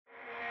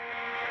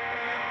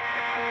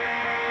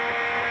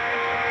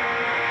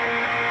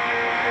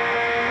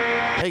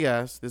Hey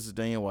guys, this is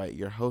Daniel White,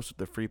 your host of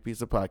the Free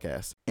Pizza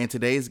Podcast. And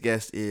today's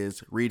guest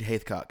is Reed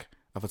Haithcock,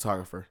 a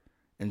photographer.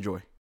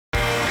 Enjoy.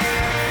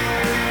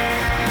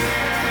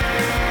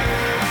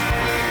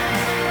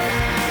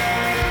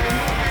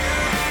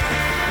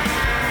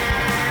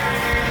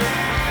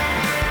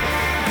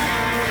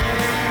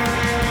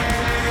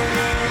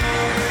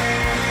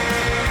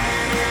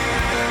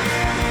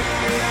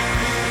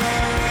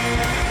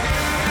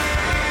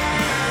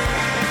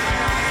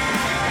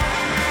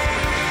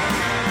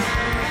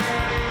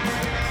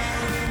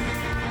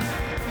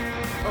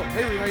 Oh,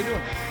 hey Reed, how you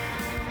doing?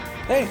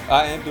 Hey,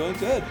 I am doing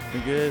good. You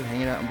good?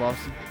 Hanging out in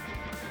Boston?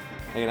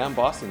 Hanging out in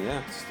Boston,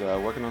 yeah. Just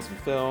working on some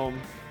film.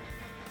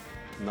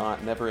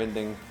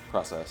 Never-ending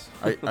process.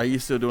 Are you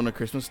still doing the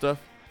Christmas stuff?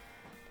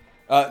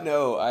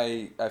 No,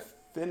 I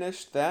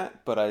finished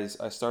that, but I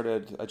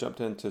jumped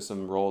into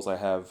some roles I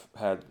have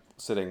had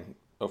sitting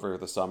over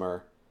the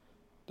summer.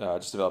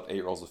 Just developed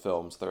 8 rolls of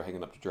films that are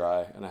hanging up to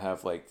dry, and I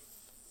have like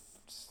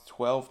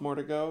 12 more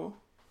to go.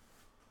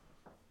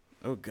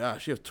 Oh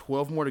gosh, you have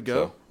 12 more to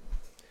go? So,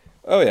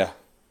 oh yeah.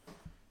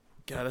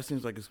 God, that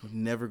seems like it's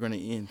never going to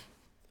end.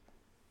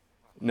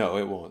 No,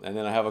 it won't. And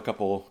then I have a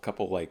couple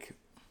like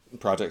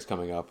projects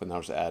coming up, and I'll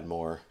just add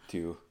more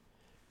to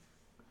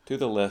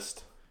the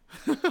list.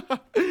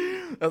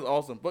 That's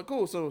awesome. But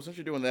cool, so since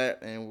you're doing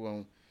that, and we're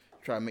going to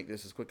try to make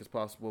this as quick as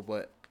possible,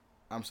 but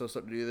I'm so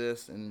stoked to do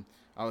this, and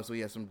obviously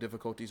we had some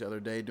difficulties the other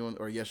day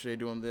yesterday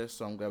doing this,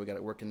 so I'm glad we got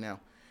it working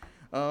now.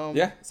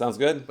 Yeah, sounds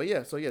good. But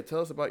yeah, tell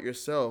us about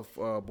yourself,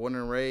 born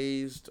and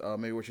raised,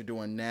 maybe what you're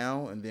doing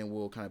now, and then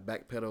we'll kind of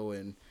backpedal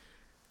and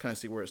kind of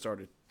see where it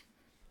started.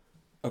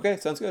 Okay,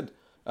 sounds good.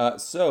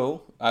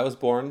 So I was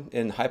born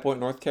in High Point,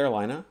 North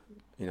Carolina.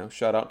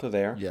 Shout out to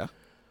there. Yeah.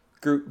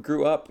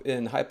 Grew up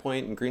in High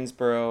Point and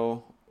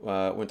Greensboro.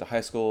 Went to high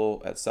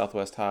school at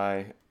Southwest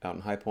High out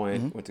in High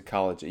Point. Mm-hmm. Went to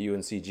college at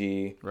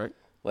UNCG. Right.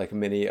 Like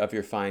many of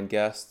your fine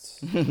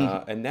guests.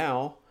 And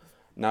now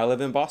I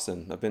live in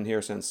Boston. I've been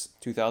here since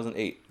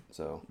 2008.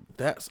 So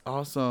that's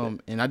awesome.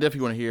 And I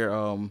definitely want to hear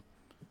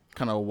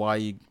kind of why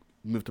you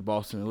moved to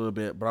Boston a little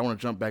bit, but I want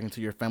to jump back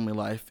into your family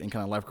life and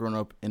kind of life growing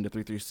up in the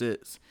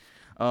 336.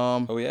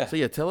 Oh yeah. So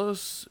yeah, tell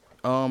us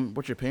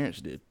what your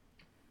parents did.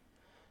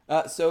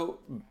 So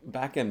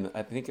back in,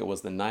 I think it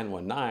was the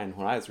 919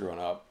 when I was growing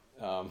up.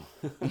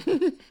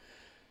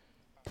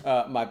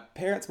 My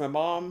parents, my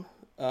mom,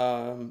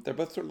 they're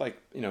both sort of like,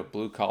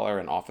 blue collar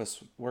and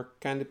office work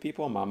kind of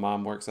people. My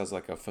mom works as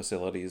like a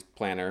facilities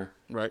planner.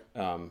 Right.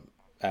 Out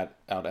at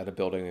a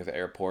building at the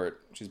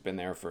airport. She's been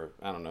there for,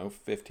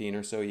 15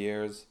 or so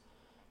years,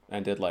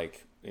 and did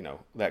like,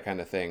 that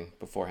kind of thing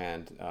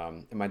beforehand.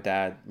 And my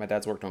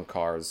dad's worked on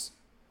cars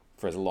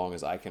for as long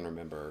as I can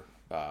remember.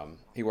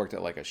 He worked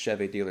at like a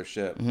Chevy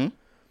dealership,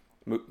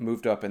 Mm-hmm.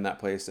 moved up in that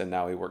place, and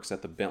now he works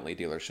at the Bentley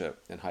dealership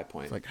in High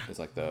Point. He's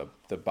like the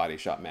body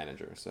shop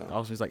manager. So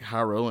also he's like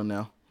high rolling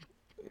now.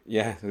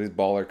 Yeah, these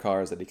baller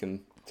cars that he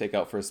can take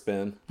out for a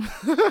spin.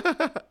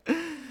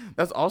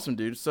 That's awesome,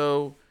 dude.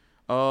 So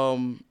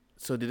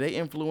did they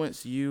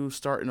influence you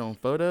starting on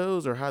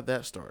photos, or how'd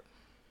that start?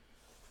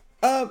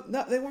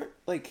 No, they weren't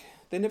like,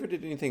 they never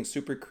did anything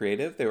super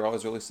creative. They were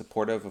always really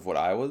supportive of what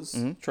I was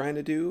trying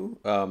to do.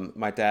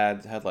 My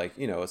dad had like,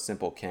 a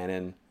simple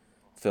Canon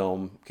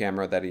film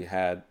camera that he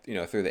had,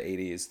 through the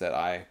 80s that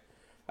I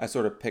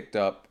sort of picked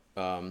up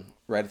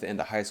right at the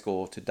end of high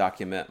school to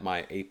document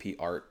my AP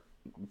art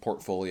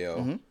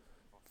portfolio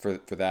for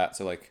that.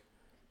 So like,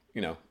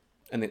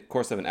 in the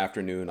course of an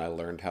afternoon, I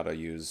learned how to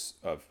use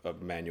a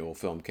manual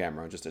film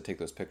camera just to take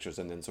those pictures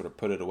and then sort of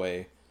put it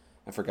away.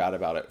 I forgot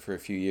about it for a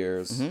few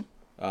years.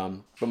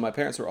 But my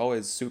parents were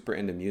always super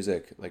into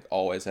music, like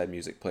always had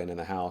music playing in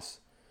the house.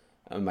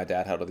 And my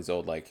dad had all these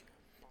old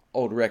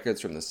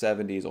records from the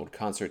 70s, old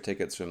concert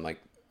tickets from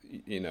like,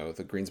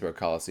 the Greensboro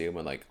Coliseum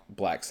when like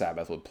Black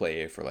Sabbath would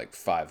play for like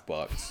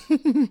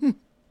 $5.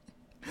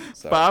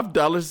 So,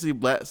 $5 to see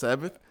Black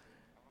Sabbath?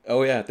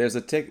 Oh yeah, they have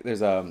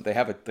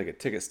a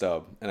ticket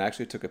stub, and I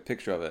actually took a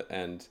picture of it,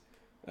 and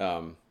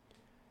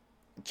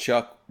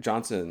Chuck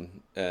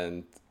Johnson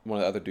and one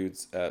of the other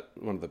dudes at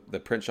one of the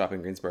print shop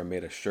in Greensboro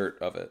made a shirt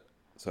of it.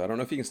 So I don't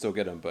know if you can still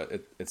get them, but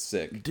it's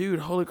sick.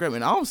 Dude, holy crap.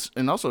 And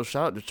also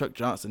shout out to Chuck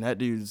Johnson. That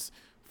dude's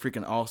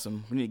freaking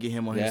awesome. We need to get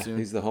him on here soon. Yeah,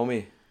 he's the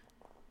homie.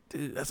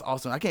 Dude, that's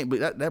awesome. I can't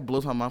believe that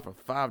blows my mind for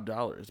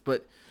 $5.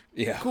 But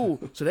yeah, cool.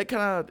 So that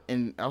kind of,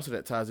 and also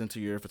that ties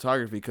into your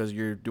photography because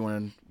you're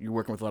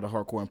working with a lot of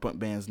hardcore and punk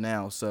bands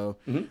now. So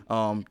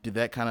did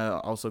that kind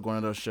of also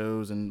going to those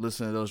shows and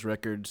listening to those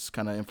records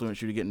kind of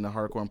influence you to get into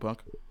hardcore and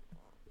punk?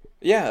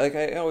 Yeah, like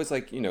I always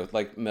like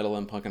metal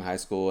and punk in high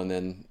school, and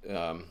then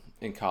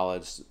in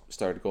college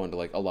started going to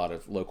like a lot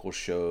of local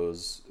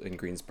shows in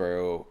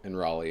Greensboro and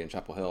Raleigh and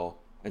Chapel Hill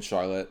and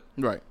Charlotte.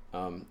 Right.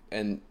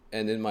 And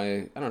in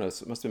my, I don't know,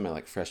 it must have been my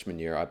like freshman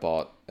year, I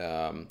bought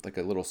like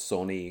a little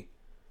Sony,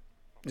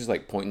 just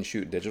like point and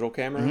shoot digital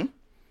camera,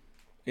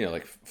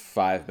 like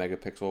 5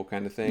 megapixel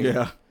kind of thing.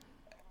 Yeah.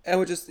 And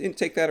would just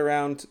take that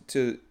around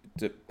to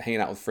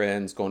hanging out with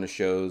friends, going to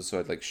shows. So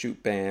I'd like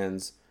shoot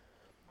bands,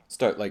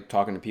 start like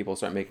talking to people,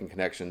 start making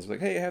connections. Like,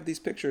 hey, I have these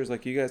pictures.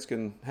 Like, you guys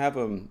can have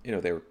them. You know,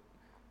 they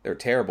were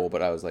terrible,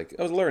 but I was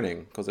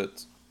learning because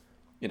it's,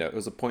 you know, it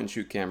was a point and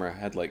shoot camera,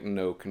 had like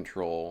no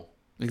control.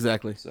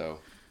 Exactly. So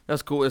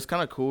That's cool. It's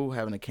kind of cool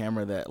having a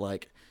camera that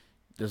like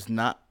does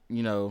not,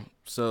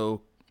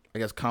 so I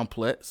guess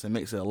complex. It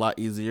makes it a lot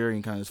easier and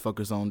you kind of just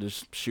focus on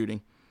just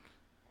shooting.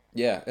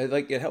 yeah,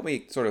 it helped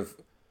me sort of.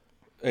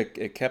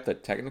 It kept the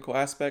technical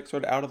aspect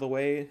sort of out of the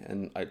way,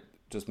 and I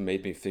just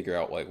made me figure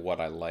out like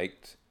what I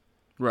liked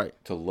Right.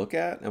 to look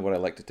at and what I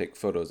liked to take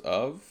photos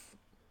of.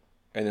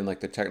 And then like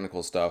the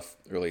technical stuff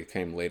really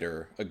came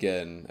later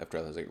again after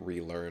I was like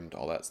relearned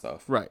all that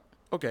stuff. Right.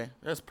 Okay.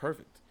 That's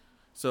perfect.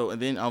 So,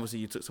 and then obviously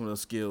you took some of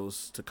those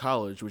skills to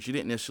college, which you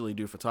didn't initially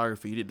do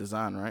photography. You did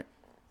design, right?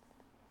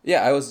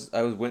 Yeah,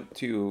 I went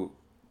to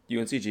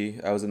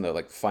UNCG. I was in the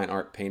like fine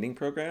art painting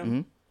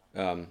program.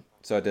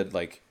 So I did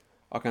like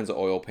all kinds of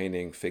oil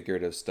painting,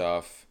 figurative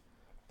stuff,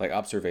 like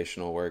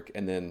observational work.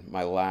 And then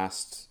I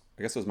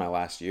guess it was my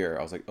last year.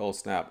 I was like, oh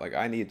snap! Like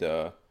I need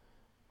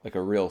like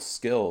a real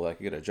skill that I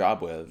could get a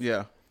job with.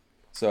 Yeah.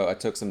 So I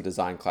took some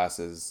design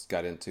classes,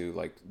 got into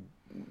like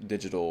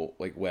digital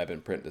like web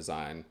and print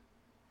design,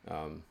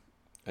 and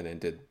then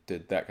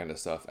did that kind of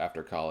stuff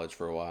after college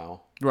for a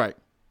while. Right.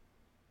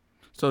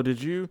 So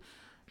you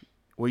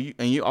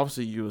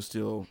obviously you were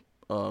still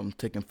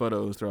taking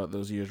photos throughout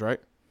those years, right?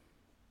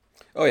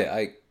 Oh yeah,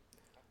 I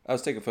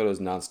was taking photos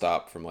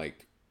nonstop from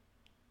like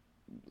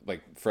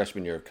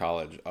freshman year of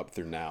college up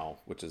through now,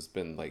 which has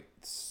been like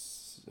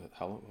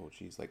how long? Oh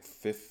geez, like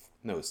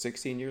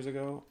 16 years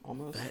ago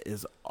almost. That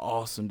is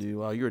awesome, dude.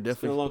 Wow, you were It's been a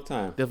definitely long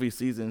time. definitely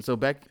seasoned. So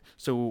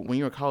when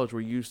you were in college, were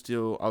you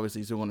still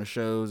obviously still going to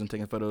shows and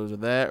taking photos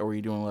of that, or were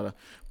you doing a lot of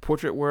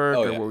portrait work,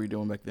 Oh or yeah, what were you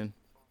doing back then?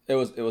 it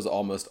was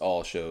almost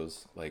all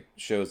shows, like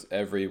shows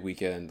every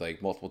weekend,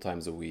 like multiple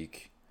times a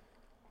week.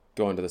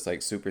 Going to this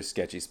like super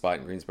sketchy spot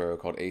in Greensboro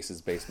called Ace's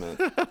Basement.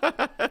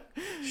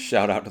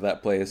 Shout out to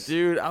that place.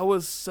 Dude, I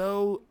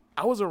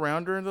was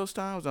around during those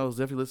times. I was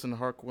definitely listening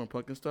to hardcore and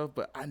punk and stuff,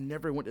 but I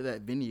never went to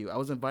that venue. I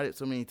was invited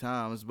so many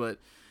times, but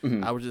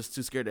I was just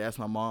too scared to ask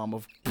my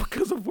mom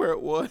because of where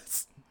it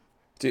was.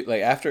 Dude,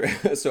 like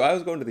after, so I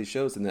was going to these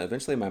shows, and then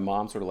eventually my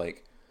mom sort of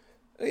like,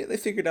 they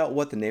figured out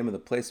what the name of the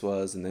place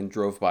was, and then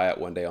drove by it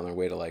one day on their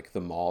way to like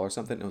the mall or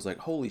something. And it was like,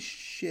 holy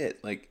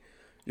shit, like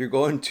you're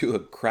going to a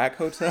crack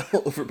hotel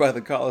over by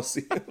the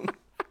Coliseum.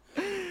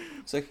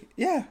 It's like,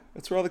 yeah,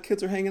 that's where all the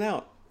kids are hanging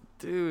out.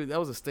 Dude, that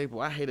was a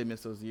staple. I hated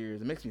miss those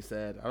years. It makes me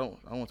sad. I don't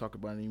want to talk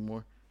about it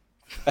anymore.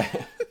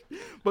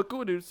 But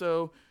cool, dude.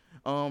 So,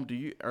 are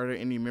there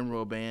any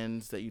memorable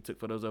bands that you took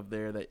photos of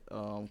there that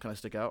kind of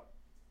stick out?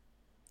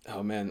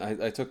 Oh man,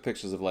 I took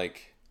pictures of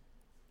like,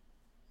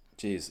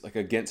 geez, like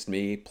Against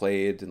Me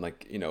played in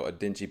like, you know, a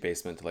dingy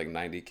basement to like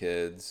 90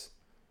 kids.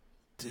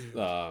 Dude.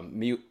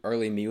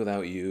 Early Me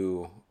Without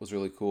You was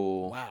really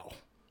cool. Wow.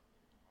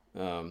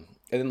 And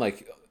then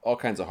like all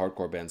kinds of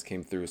hardcore bands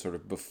came through sort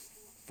of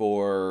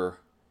before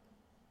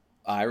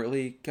I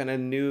really kind of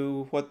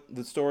knew what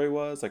the story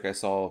was. Like I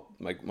saw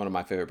like one of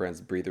my favorite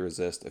bands, Breathe the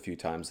Resist, a few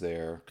times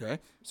there. Okay.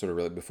 Sort of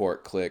really before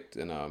it clicked,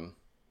 and I don't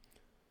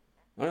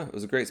know, it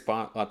was a great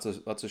spot. Lots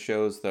of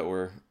shows that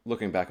were,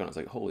 looking back on it, it's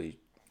like, holy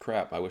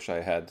crap! I wish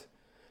I had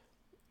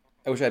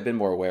been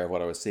more aware of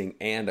what I was seeing,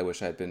 and I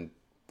wish I had been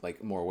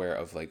like more aware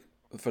of like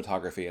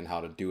photography and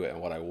how to do it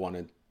and what I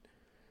wanted.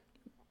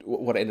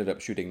 What I ended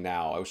up shooting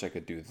now, I wish I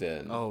could do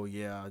then. Oh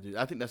yeah, dude.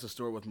 I think that's the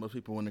story with most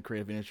people in the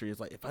creative industry. It's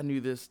like if I knew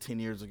this 10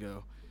 years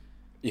ago,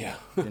 Yeah.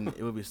 then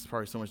it would be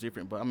probably so much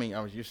different. But I mean,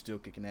 you're still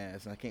kicking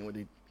ass, and I can't wait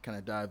to kind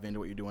of dive into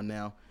what you're doing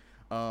now.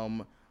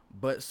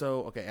 But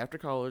so okay, after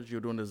college, you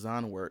were doing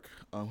design work.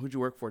 Who'd you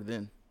work for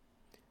then?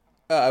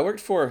 I worked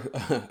for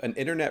an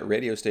internet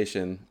radio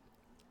station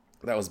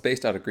that was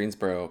based out of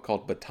Greensboro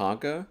called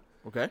Batanka.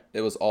 Okay.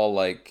 It was all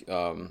like it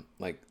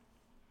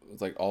was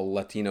like all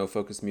Latino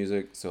focused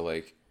music, so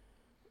like,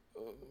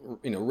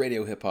 you know,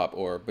 radio hip hop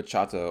or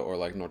bachata or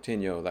like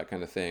norteño, that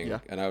kind of thing. Yeah.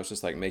 And I was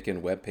just like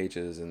making web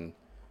pages and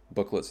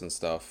booklets and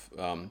stuff.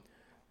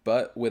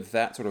 But with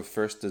that sort of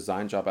first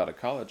design job out of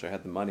college, I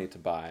had the money to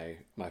buy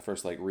my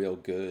first like real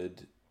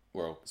good,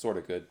 well, sort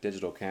of good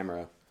digital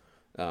camera,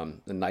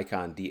 the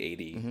Nikon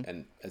D80. Mm-hmm.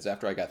 And as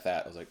after I got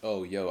that, I was like,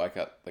 oh, yo, I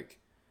got like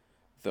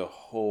the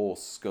whole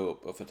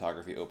scope of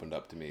photography opened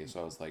up to me. So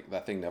I was like,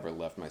 that thing never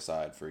left my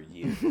side for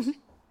years.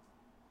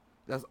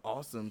 That's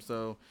awesome.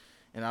 So,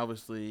 and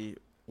obviously,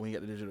 when you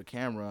got the digital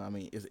camera, I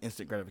mean, it's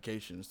instant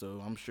gratification.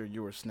 So I'm sure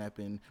you were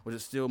snapping. Was it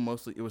still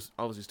mostly? It was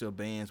obviously still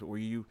bands, but were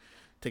you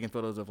taking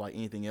photos of like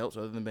anything else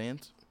other than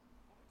bands?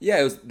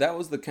 Yeah, that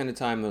was the kind of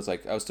time that was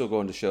like I was still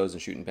going to shows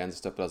and shooting bands and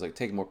stuff, but I was like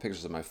taking more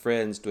pictures of my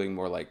friends, doing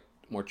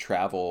more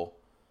travel,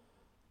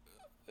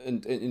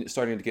 and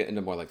starting to get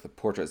into more like the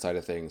portrait side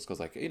of things, because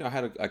like, you know, I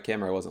had a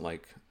camera I wasn't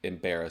like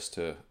embarrassed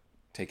to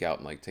take out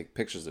and like take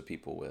pictures of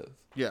people with.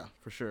 Yeah,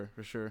 for sure.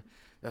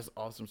 That's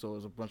awesome. So it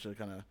was a bunch of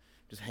kind of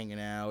just hanging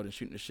out and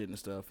shooting the shit and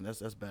stuff, and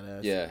that's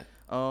badass. Yeah.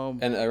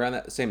 And around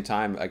that same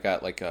time, I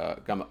got a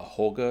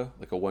Holga,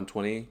 like a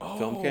 120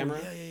 film camera.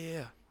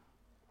 Yeah.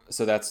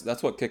 So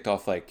that's what kicked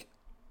off like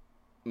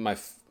my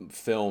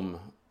film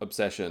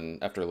obsession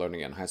after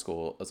learning it in high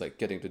school was like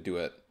getting to do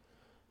it,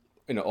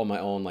 on my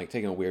own, like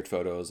taking weird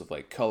photos of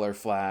like color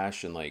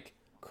flash and like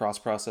cross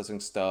processing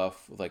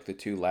stuff with like the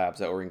two labs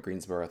that were in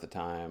Greensboro at the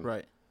time.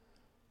 Right.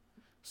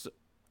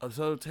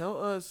 So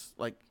tell us,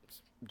 like,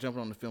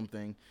 jumping on the film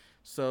thing.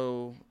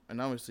 So, and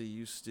obviously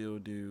you still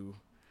do,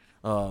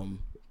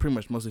 pretty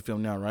much mostly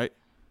film now, right?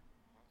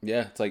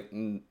 Yeah, it's like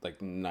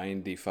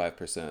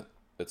 95%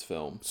 it's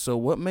film. So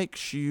what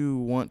makes you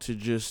want to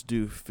just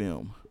do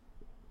film?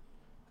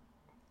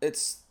 I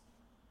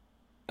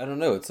don't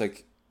know. It's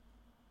like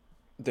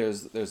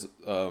there's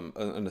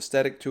an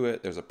aesthetic to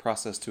it. There's a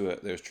process to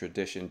it. There's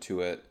tradition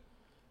to it,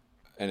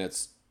 and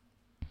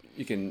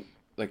you can,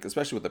 like,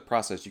 especially with the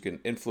process, you can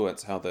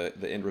influence how the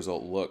end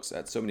result looks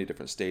at so many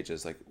different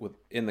stages, like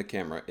within the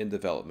camera, in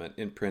development,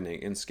 in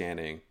printing, in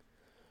scanning.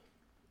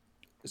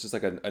 It's just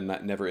like a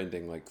never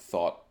ending like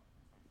thought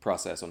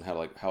process on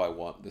how I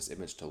want this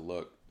image to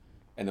look,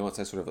 and then once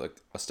I sort of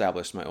like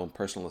establish my own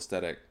personal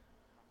aesthetic,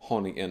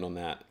 honing in on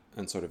that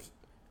and sort of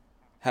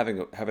having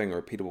a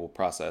repeatable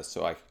process,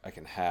 so I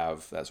can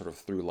have that sort of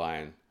through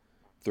line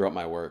throughout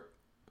my work.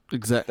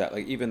 Exactly. That,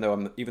 like, even though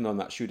I'm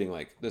not shooting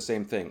like the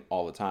same thing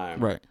all the time,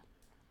 Right.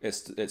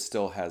 it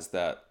still has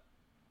that,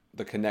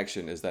 the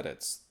connection is that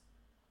it's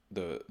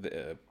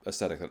the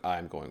aesthetic that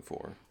I'm going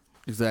for.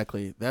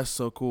 Exactly. That's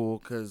so cool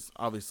because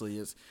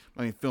obviously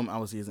film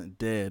obviously isn't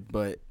dead,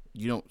 but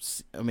you don't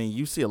see,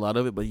 you see a lot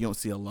of it, but you don't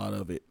see a lot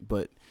of it.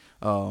 But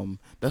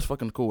that's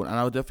fucking cool. And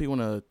I would definitely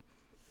want to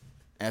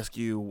ask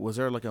you, was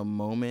there like a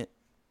moment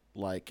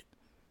like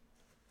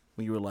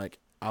when you were like,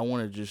 I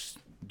want to just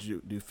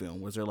do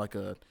film? Was there like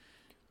a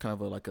kind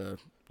of like a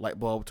light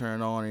bulb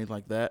turn on or anything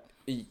like that?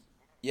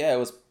 Yeah, it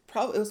was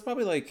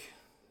probably like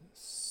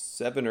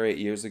 7 or 8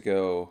 years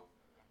ago.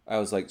 I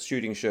was like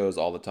shooting shows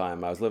all the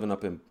time. I was living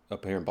up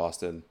here in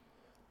Boston,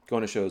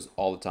 going to shows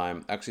all the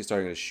time. Actually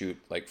starting to shoot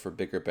like for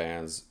bigger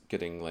bands,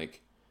 getting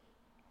like,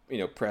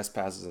 press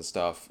passes and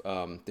stuff.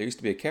 There used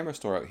to be a camera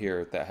store out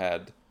here that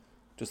had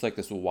just like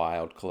this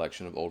wild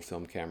collection of old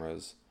film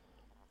cameras.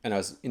 And I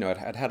was,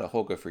 I'd had a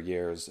Holga for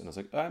years, and I was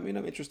like, I'm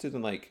interested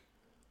in like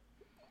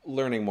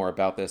learning more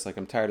about this. Like,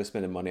 I'm tired of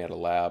spending money at a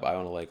lab. I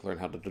want to like learn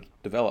how to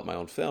develop my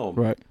own film.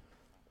 Right.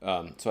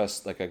 So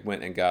I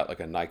went and got like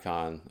an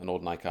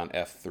old Nikon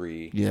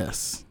F3.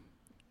 Yes.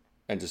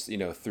 And just,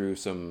 threw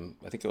some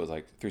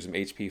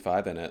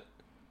HP5 in it.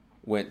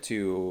 Went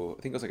to,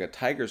 I think it was like a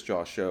Tiger's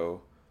Jaw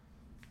show.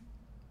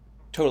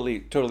 Totally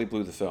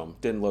blew the film.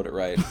 Didn't load it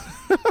right.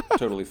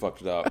 Totally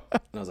fucked it up.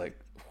 And I was like,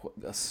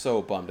 that's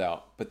so bummed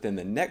out. But then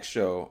the next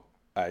show,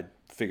 I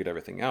figured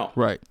everything out.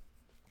 Right.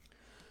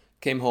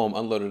 Came home,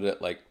 unloaded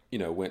it,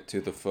 went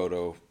to the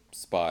photo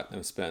spot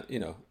and spent,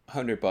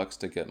 $100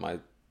 to get my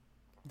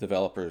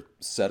developer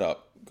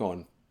setup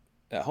going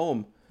at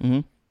home.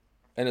 Mm-hmm.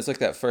 And it's like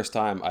that first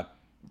time I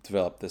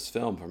developed this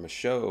film from a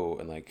show,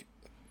 and like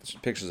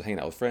pictures of hanging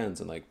out with friends,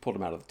 and like pulled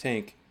them out of the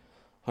tank,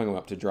 hung them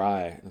up to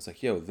dry, and it's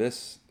like, yo,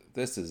 this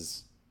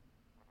is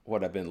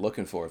what I've been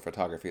looking for in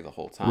photography the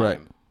whole time.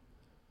 Right.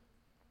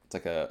 It's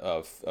like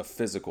a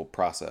physical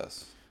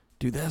process.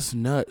 Dude, that's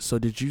nuts. So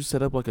did you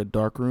set up like a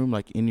dark room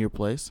like in your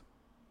place?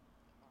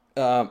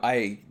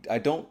 I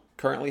don't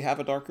currently have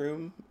a dark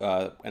room,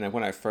 and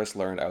when I first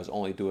learned, I was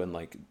only doing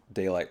like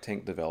daylight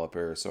tank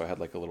developer, so I had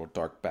like a little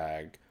dark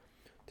bag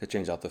to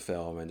change out the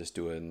film and just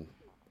doing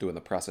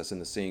the process in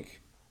the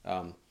sink.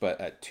 But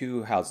at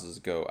 2 houses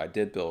ago, I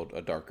did build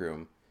a dark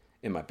room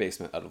in my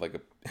basement out of like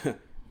a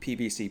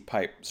PVC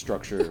pipe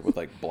structure with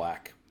like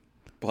black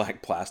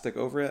plastic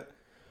over it,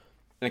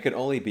 and I could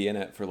only be in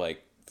it for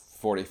like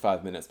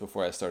 45 minutes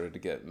before I started to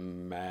get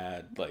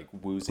mad, like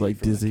woozy, like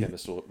from dizzy,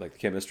 the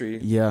chemistry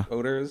yeah,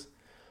 odors.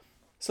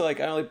 So like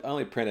I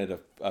only printed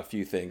a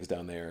few things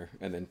down there,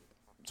 and then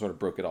sort of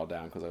broke it all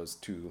down because I was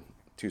too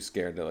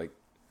scared to like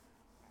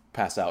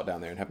pass out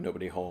down there and have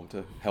nobody home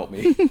to help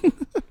me.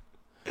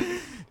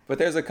 But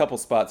there's a couple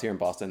spots here in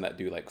Boston that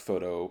do like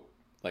photo,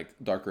 like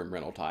darkroom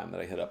rental time that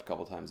I hit up a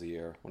couple times a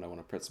year when I want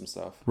to print some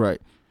stuff. Right.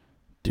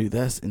 Dude,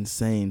 that's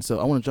insane. So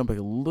I want to jump back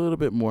a little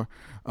bit more.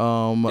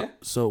 Yeah.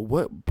 So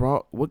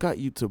what got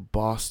you to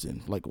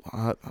Boston? Like,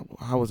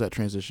 how was that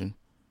transition?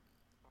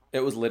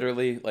 It was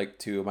literally like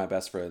 2 of my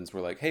best friends were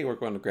like, hey, we're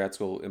going to grad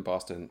school in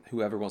Boston.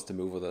 Whoever wants to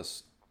move with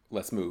us,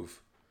 let's move.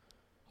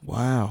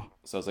 Wow.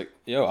 So I was like,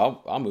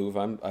 yo, I'll move.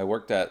 I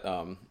worked at,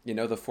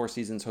 the Four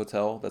Seasons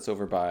Hotel that's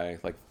over by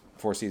like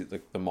Four Seasons,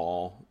 like the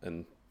mall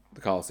and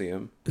the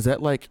Coliseum. Is that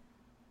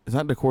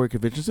the Corey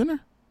Convention Center?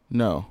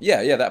 No.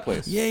 Yeah, that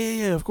place.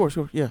 Yeah, of course.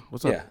 Yeah,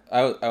 what's up? Yeah,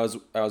 I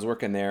was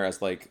working there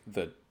as like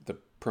the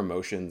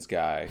promotions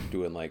guy,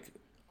 doing like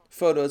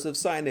photos of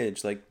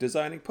signage, like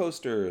designing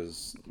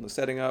posters,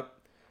 setting up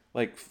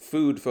like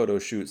food photo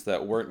shoots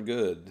that weren't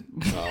good.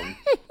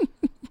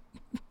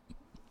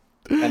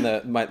 And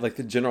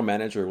the general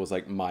manager was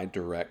like my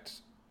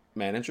direct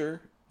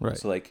manager. Right.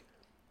 So like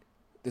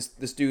this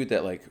dude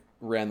that like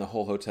ran the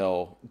whole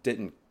hotel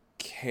didn't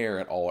care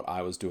at all what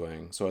I was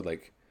doing. So I'd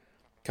like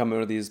come in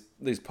with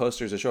these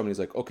posters to show him, and he's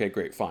like, okay,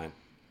 great, fine.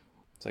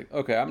 It's like,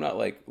 okay, I'm not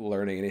like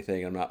learning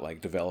anything. I'm not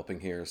like developing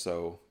here.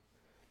 So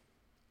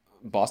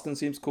Boston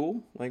seems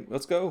cool. Like,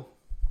 let's go.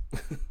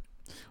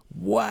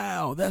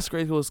 Wow, that's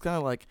great. Well, it's kind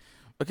of like,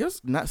 I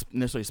guess not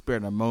necessarily spare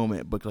in a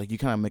moment, but like you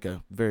kind of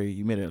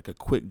you made it like a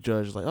quick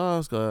judge, like, oh,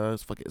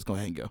 let's fuck it, let's go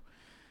ahead and go.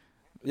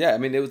 Yeah, I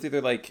mean, it was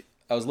either like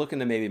I was looking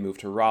to maybe move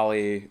to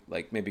Raleigh,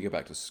 like maybe go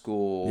back to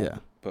school. Yeah.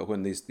 But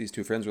when these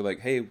two friends were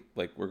like, "Hey,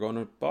 like we're going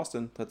to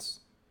Boston. Let's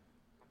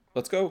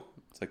go."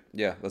 It's like,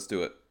 yeah, let's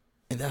do it.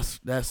 And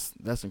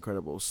that's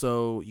incredible.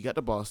 So you got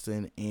to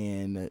Boston,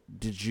 and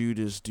did you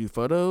just do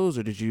photos,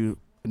 or did you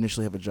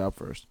initially have a job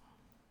first?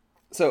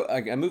 So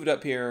I moved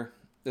up here.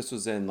 This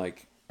was in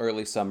like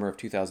early summer of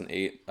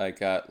 2008. I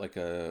got like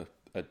a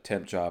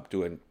temp job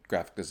doing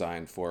graphic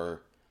design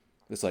for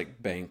this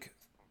like bank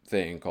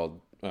thing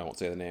called, I won't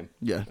say the name.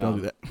 Yeah, don't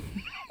do that.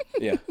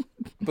 Yeah.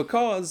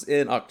 Because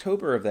in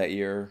October of that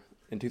year,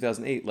 in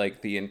 2008,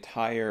 like the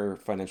entire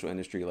financial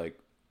industry like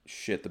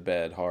shit the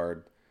bed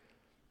hard.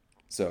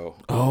 So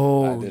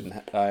Oh, I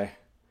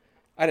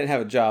didn't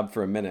have a job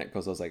for a minute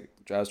because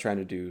I was trying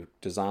to do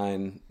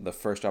design. The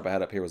first job I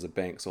had up here was a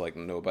bank, so like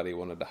nobody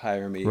wanted to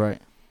hire me. right.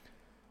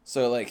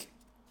 So like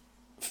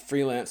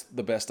freelance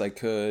the best I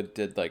could,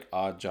 did like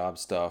odd job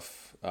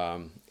stuff,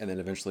 and then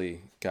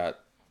eventually got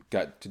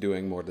to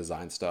doing more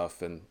design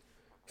stuff and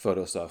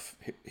photo stuff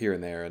here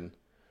and there. And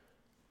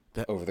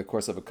over the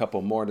course of a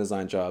couple more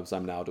design jobs,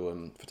 I'm now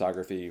doing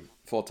photography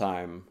full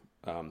time,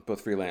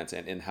 both freelance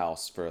and in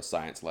house for a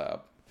science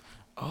lab.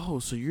 Oh,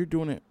 so you're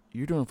doing it.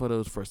 You're doing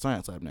photos for a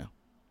science lab now.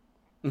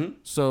 Mm-hmm.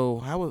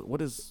 So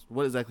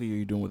what exactly are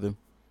you doing with them?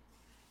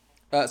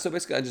 So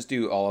basically, I just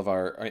do all of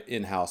our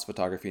in-house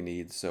photography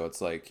needs. So it's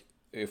like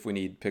if we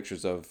need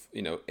pictures of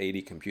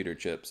 80 computer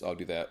chips, I'll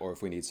do that. Or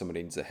if we need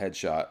somebody needs a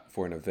headshot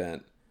for an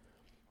event,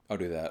 I'll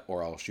do that.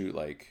 Or I'll shoot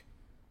like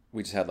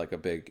we just had like a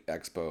big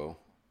expo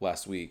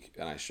last week,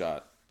 and I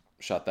shot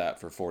that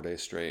for 4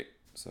 days straight.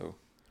 So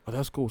Oh,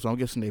 that's cool. So I'm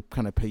guessing they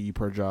kind of pay you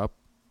per job.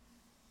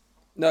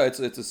 no, it's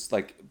just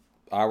like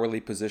hourly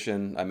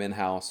position. I'm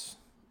in-house.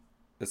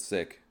 It's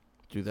sick.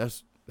 Dude,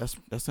 that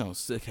sounds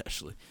sick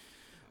actually.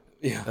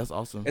 Yeah, That's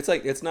awesome. it's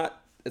like it's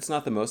not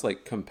the most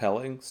like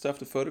compelling stuff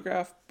to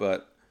photograph,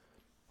 but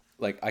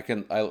like I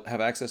have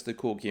access to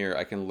cool gear.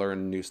 I can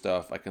learn new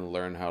stuff. I can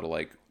learn how to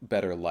like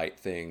better light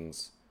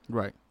things,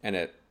 Right. and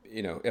it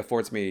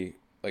affords me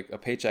like a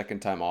paycheck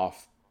and time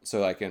off,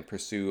 so I can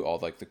pursue all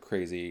like the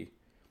crazy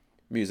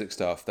music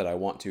stuff that I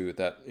want to.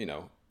 That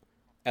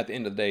at the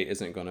end of the day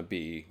isn't going to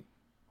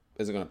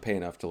pay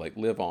enough to like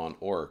live on,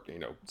 or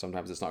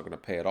sometimes it's not going to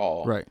pay at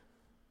all. Right.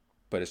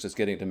 But it's just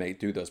getting to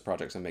do those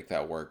projects and make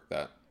that work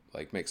that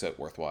like makes it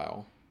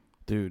worthwhile.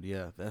 Dude,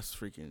 yeah, that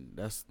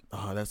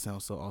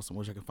sounds so awesome.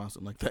 Wish I could find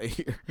something like that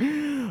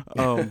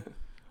here.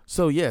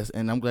 So yes,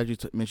 and I'm glad you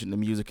mentioned the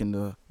music and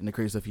the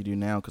crazy stuff you do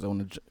now, because I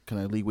want to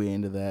kind of leeway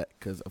into that,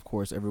 because of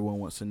course everyone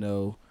wants to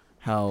know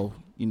how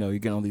you're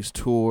getting on these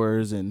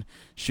tours and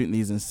shooting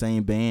these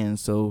insane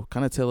bands. So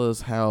kind of tell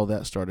us how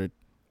that started.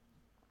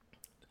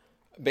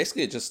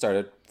 Basically, it just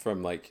started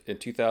from like in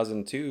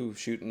 2002,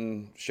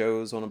 shooting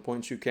shows on a point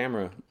and shoot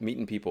camera,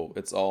 meeting people.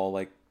 It's all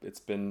like it's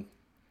been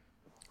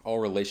all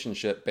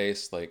relationship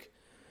based. Like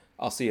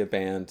I'll see a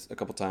band a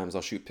couple times,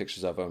 I'll shoot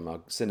pictures of them,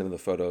 I'll send them the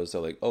photos.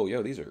 They're like, "Oh,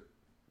 yo, these are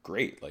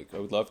great. Like I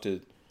would love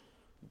to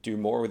do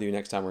more with you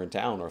next time we're in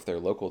town." Or if they're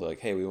local, they're like,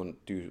 "Hey, we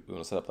want to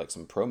set up like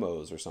some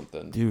promos or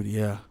something." Dude,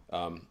 yeah.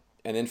 And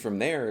then from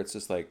there, it's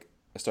just like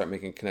I start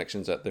making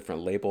connections at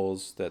different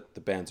labels that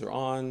the bands are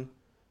on.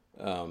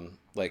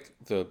 Like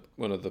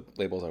one of the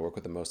labels I work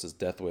with the most is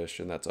Death Wish,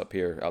 and that's up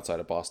here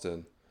outside of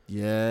Boston.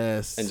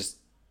 Yes. And just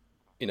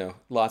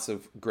lots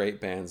of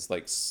great bands,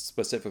 like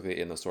specifically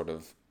in the sort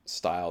of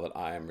style that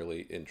I am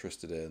really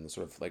interested in, the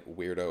sort of like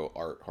weirdo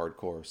art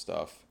hardcore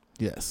stuff.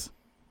 Yes.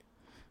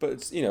 But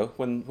it's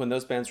when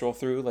those bands roll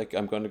through, like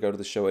I'm going to go to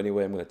the show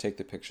anyway. I'm going to take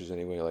the pictures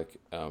anyway. Like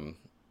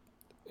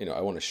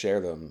I want to share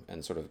them,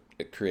 and sort of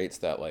it creates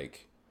that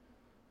like.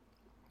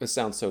 It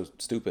sounds so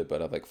stupid,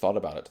 but I've like thought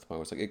about it to the point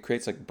where it's like it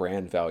creates like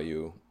brand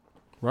value,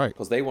 Right?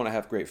 because they want to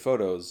have great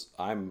photos.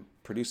 I'm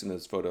producing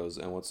those photos,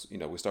 and once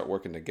we start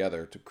working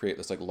together to create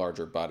this like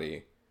larger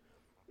body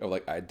of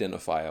like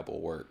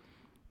identifiable work.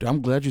 Dude,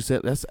 I'm glad you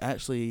said that's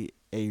actually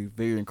a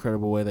very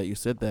incredible way that you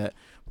said that,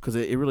 because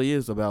it really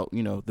is about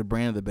the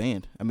brand of the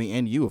band. I mean,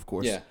 and you, of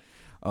course. Yeah.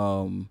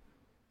 But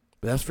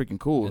that's freaking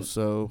cool. And,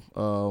 so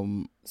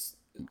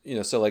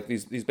so like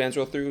these bands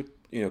roll through,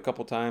 a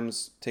couple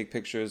times, take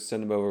pictures,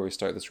 send them over, we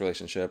start this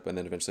relationship, and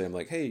then eventually I'm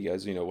like, "Hey, you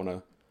guys, want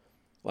to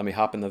let me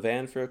hop in the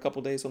van for a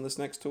couple days on this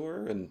next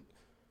tour?" And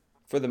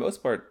for the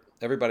most part,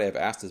 everybody I've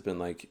asked has been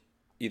like,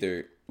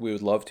 either we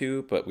would love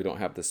to, but we don't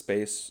have the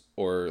space,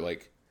 or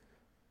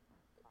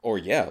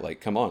yeah, like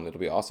come on, it'll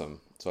be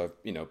awesome. So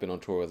I've been on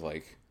tour with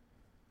like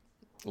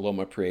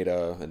Loma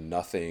Prieta and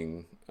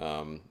Nothing,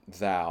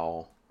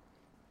 Thou,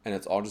 and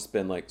it's all just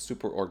been like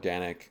super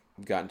organic.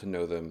 Gotten to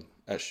know them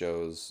at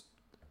shows,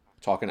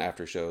 talking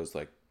after shows,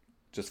 like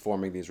just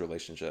forming these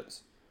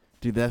relationships.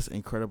 dude, that's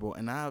incredible.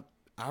 And I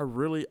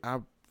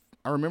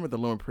remember the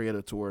Loma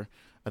Prieta tour.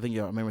 I think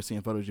I remember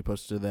seeing photos you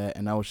posted of that,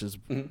 and I was just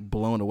Mm-hmm.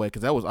 blown away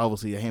because that was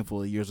obviously a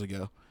handful of years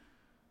ago.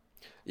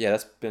 Yeah,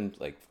 that's been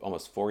like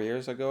almost 4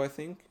 years ago, I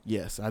think.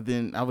 Yes, I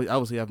didn't.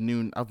 Obviously, I've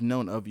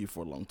known of you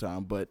for a long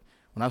time, but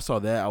when I saw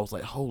that, I was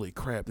like, "Holy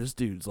crap! This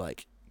dude's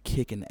like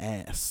kicking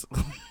ass!"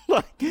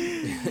 Like,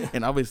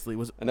 and obviously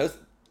was And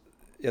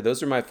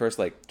those are my first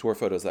like tour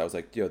photos that I was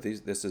like, yo,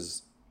 this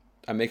is,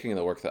 I'm making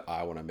the work that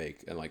I want to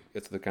make, and like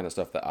it's the kind of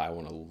stuff that I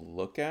want to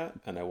look at,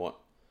 and I want.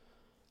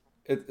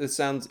 It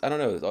sounds, I don't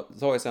know,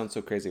 it always sounds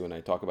so crazy when I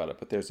talk about it,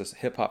 but there's this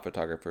hip hop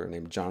photographer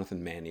named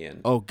Jonathan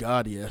Mannion oh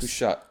god, who yes.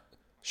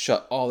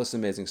 shot all this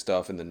amazing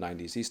stuff in the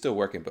 90s. He's still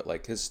working, but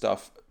like his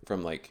stuff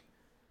from like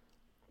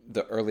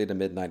the early to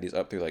mid 90s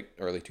up through like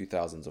early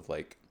 2000s of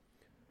like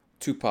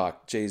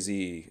Tupac,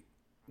 Jay-Z,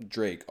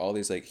 Drake, all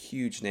these like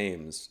huge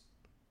names.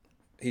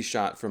 He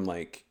shot from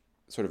like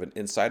sort of an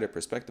insider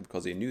perspective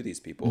because he knew these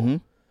people. Mm-hmm.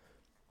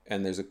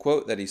 And there's a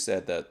quote that he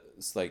said that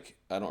it's like,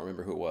 I don't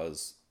remember who it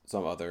was,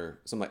 I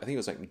think it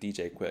was like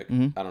DJ Quick.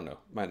 Mm-hmm. I don't know,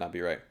 might not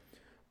be right.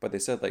 But they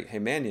said like, hey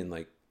Mannion,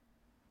 like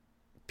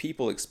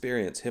people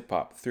experience hip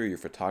hop through your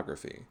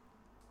photography.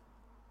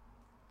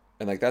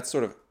 And like that's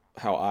sort of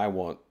how I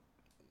want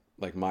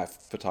like my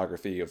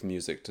photography of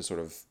music to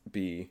sort of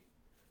be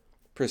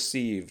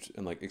perceived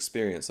and like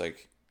experience,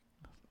 like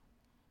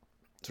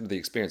sort of the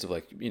experience of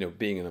like, you know,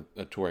 being in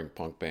a touring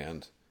punk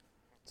band,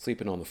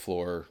 sleeping on the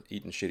floor,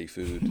 eating shitty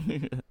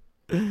food.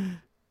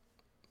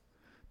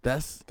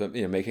 That's But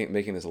you know,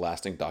 making this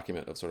lasting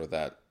document of sort of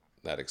that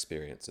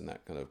experience and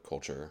that kind of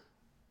culture.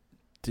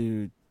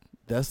 dude.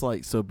 That's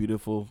like so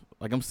beautiful.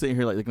 Like I'm sitting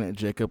here like looking at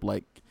Jacob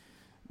like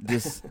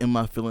just in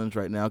my feelings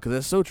right now because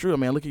that's so true. I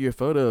mean, I look at your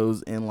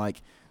photos and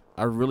like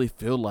I really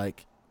feel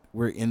like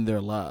we're in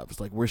their lives.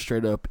 Like we're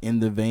straight up in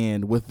the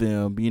van with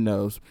them, you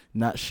know,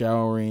 not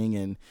showering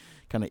and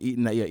kind of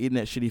eating that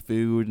shitty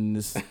food and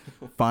just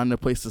finding a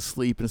place to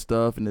sleep and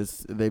stuff. And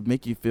they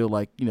make you feel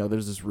like, you know,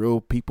 there's this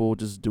real people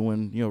just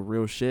doing, you know,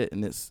 real shit.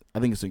 And I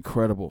think it's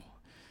incredible.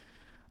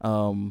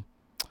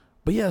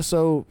 But yeah,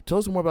 so tell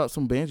us more about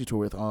some bands you tour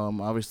with.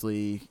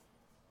 Obviously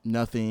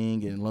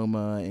Nothing and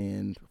Loma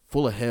and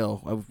Full of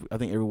Hell. I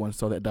think everyone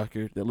saw that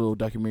little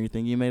documentary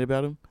thing you made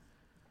about him.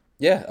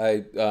 Yeah,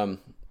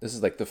 this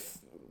is like this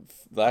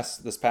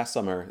past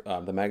summer,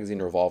 the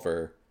magazine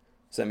Revolver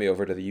sent me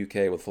over to the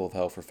UK with Full of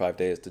Hell for 5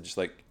 days to just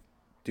like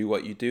do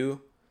what you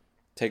do,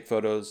 take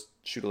photos,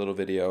 shoot a little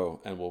video,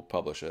 and we'll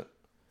publish it.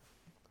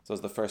 So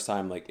it's the first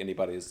time like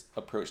anybody's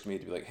approached me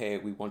to be like, hey,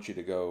 we want you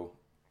to go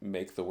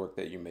make the work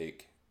that you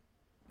make.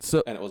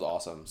 And it was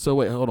awesome. So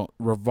wait, hold on.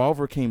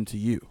 Revolver came to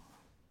you.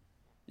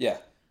 Yeah.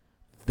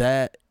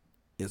 That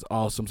is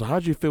awesome. So how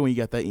did you feel when you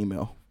got that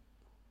email?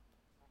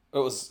 It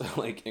was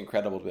like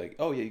incredible to be like,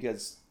 oh yeah,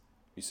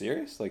 you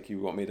serious? Like you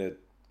want me to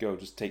go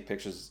just take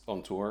pictures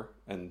on tour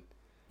and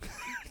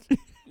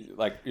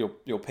like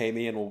you'll pay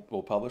me and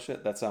we'll publish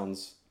it? That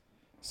sounds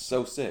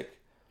so sick.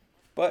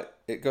 But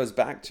it goes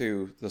back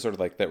to the sort of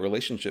like that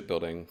relationship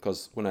building,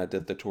 because when I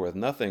did the tour with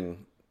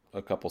Nothing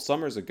a couple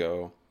summers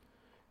ago,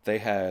 they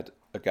had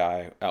a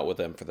guy out with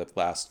them for the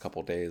last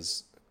couple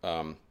days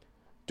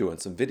doing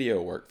some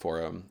video work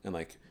for him. And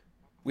like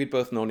we'd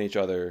both known each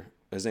other.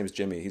 His name's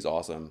Jimmy. He's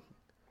awesome.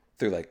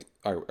 Through like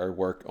our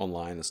work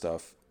online and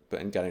stuff,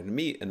 and getting to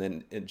meet. And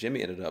then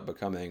Jimmy ended up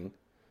becoming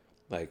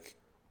like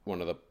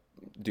one of the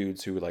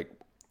dudes who like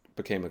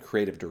became a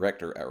creative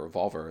director at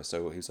Revolver.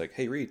 So he's like,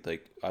 hey Reed,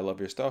 like I love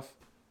your stuff.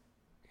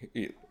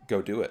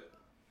 Go do it.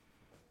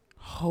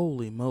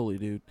 Holy moly,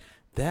 dude.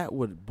 That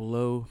would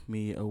blow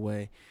me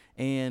away.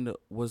 And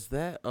was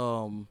that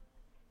Full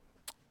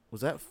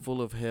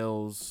of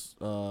Hell's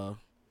was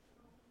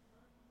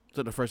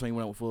that the first time you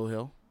went out with Full of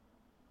Hell?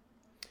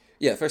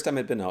 Yeah, first time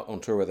I'd been out on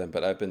tour with them,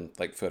 but I've been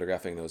like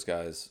photographing those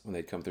guys when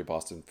they'd come through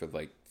Boston for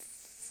like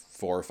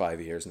 4 or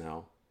 5 years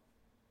now.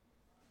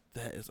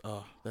 That's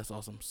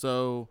awesome.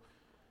 So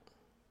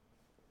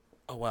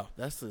oh wow,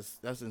 that's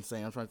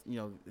insane. I'm trying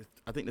to,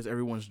 I think that's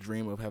everyone's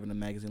dream of having a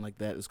magazine like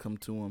that, just come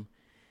to them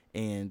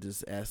and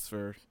just ask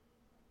for,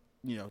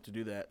 to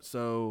do that.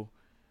 So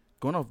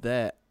going off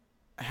that,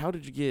 how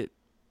did you get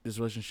this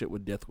relationship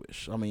with Death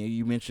Wish? I mean,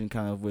 you mentioned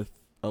kind of with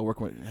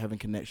working with having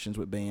connections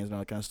with bands and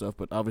all that kind of stuff,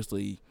 but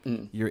obviously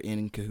you're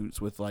in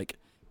cahoots with like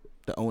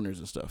the owners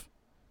and stuff.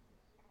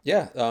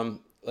 Yeah,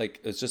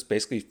 like it's just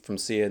basically from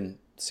seeing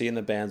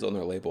the bands on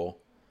their label.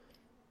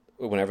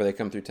 Whenever they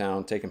come through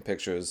town, taking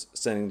pictures,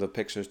 sending the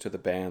pictures to the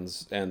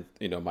bands, and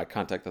my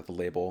contact at the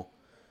label.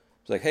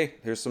 It's like, hey,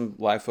 here's some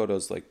live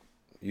photos. Like,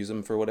 use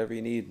them for whatever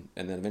you need.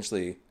 And then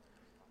eventually,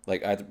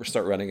 like, I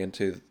start running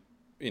into,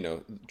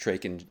 Trey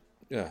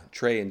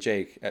and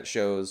Jake at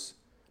shows,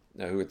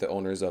 who are the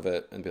owners of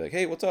it, and be like,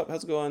 hey, what's up?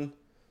 How's it going?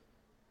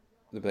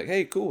 They'd be like,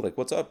 hey, cool. Like,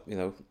 what's up?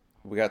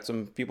 We got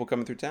some people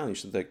coming through town. You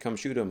should like come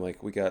shoot them.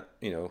 Like, we got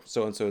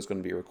so and so is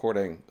going to be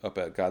recording up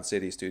at God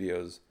City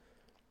Studios.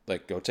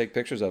 Like, go take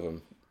pictures of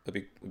them.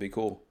 It'd be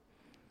cool.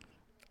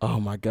 Oh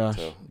my gosh,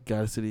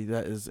 God City,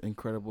 that is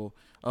incredible.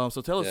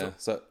 So tell us. Yeah.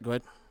 So go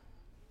ahead.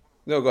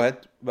 No, go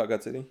ahead about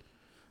God City.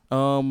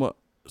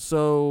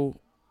 So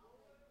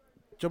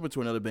jump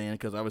into another band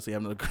because obviously I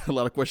have a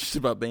lot of questions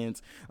about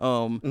bands.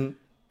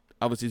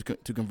 Obviously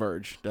to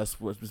Converge. That's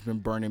what's been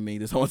burning me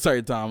this whole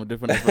entire time.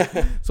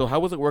 So how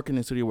was it working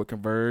in studio with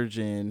Converge,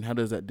 and how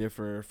does that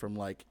differ from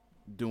like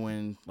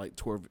doing like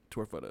tour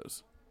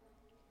photos?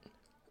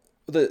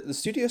 The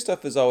studio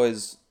stuff is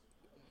always,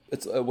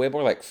 it's a way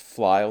more like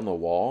fly on the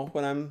wall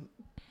when I'm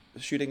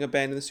shooting a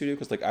band in the studio,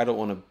 because like I don't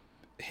want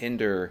to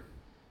hinder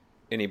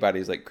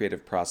anybody's like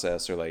creative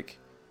process, or like,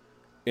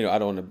 you know, I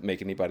don't want to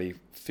make anybody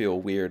feel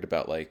weird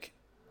about like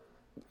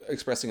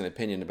expressing an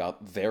opinion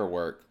about their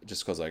work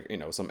just because like, you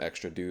know, some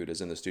extra dude is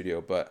in the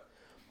studio. But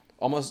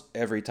almost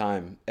every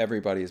time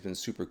everybody has been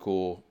super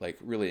cool, like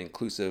really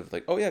inclusive,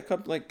 like, oh yeah,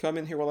 come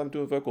in here while I'm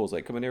doing vocals,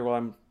 like come in here while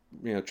I'm,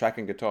 you know,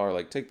 tracking guitar,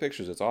 like take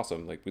pictures, it's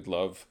awesome, like we'd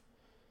love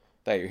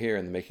that you're here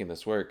and making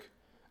this work.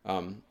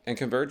 And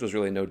Converge was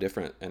really no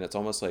different, and it's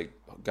almost like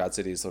God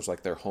City's was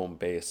like their home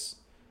base.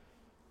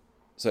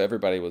 So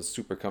everybody was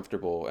super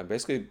comfortable, and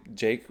basically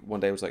Jake one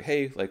day was like,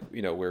 hey, like,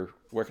 you know, we're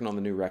working on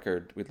the new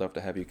record, we'd love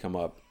to have you come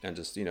up and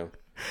just, you know,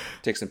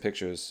 take some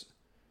pictures.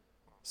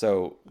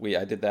 So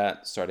I did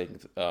that starting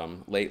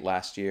late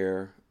last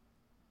year.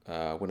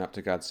 Went up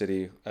to God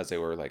City as they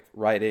were like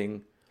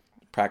writing,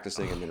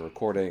 practicing, and then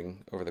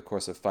recording over the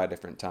course of 5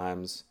 different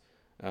times,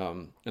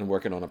 and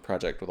working on a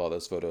project with all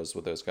those photos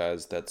with those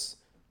guys that's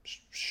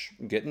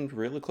getting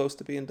really close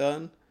to being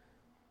done,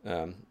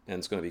 and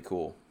it's going to be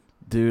cool.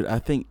 Dude, I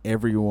think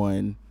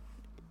everyone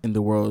in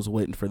the world is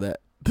waiting for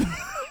that.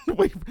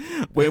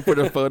 waiting for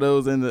the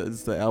photos and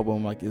the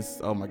album. Like,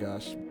 it's, oh my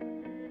gosh.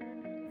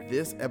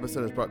 This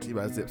episode is brought to you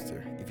by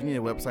Zipster. If you need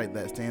a website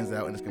that stands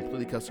out and is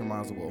completely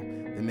customizable,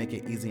 then make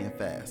it easy and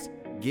fast.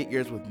 Get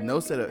yours with no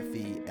setup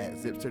fee at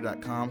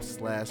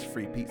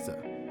zipster.com/free pizza.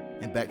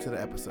 And back to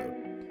the episode.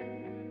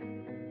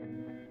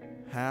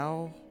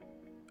 How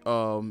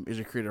is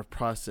your creative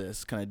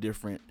process kind of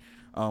different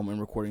in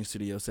recording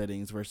studio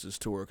settings versus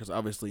tour? Because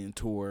obviously in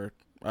tour,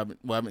 I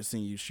haven't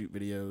seen you shoot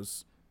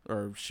videos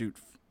or shoot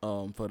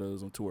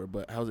photos on tour,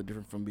 but how is it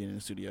different from being in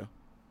the studio?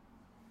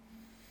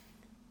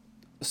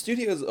 The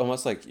studio is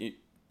almost like you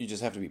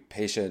just have to be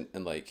patient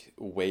and like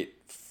wait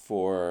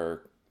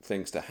for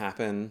things to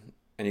happen,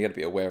 and you got to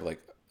be aware of like,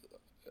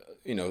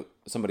 you know,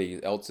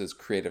 somebody else's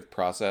creative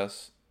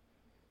process,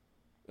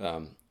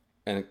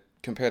 and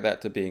compare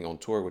that to being on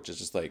tour, which is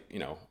just like, you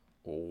know,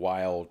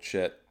 wild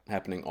shit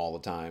happening all the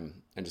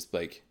time. And just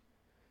like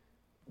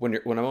when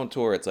I'm on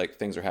tour, it's like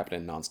things are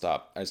happening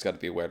nonstop. I just got to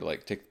be aware to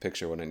like take the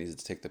picture when I need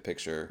to take the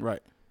picture.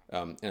 Right.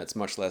 And it's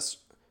much less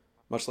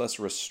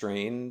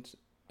restrained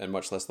and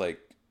much less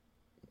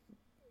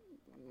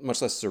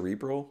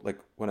cerebral. Like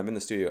when I'm in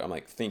the studio, I'm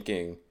like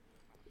thinking,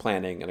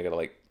 planning, and I got to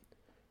like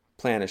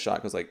plan a shot,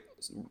 because like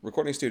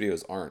recording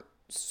studios aren't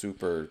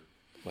super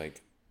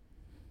like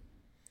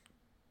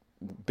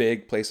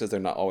big places. They're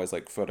not always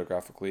like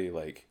photographically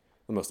like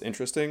the most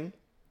interesting.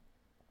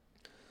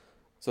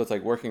 So it's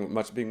like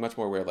being much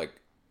more aware of like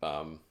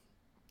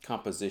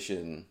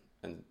composition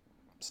and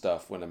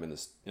stuff when I'm in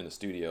the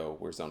studio.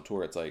 Whereas on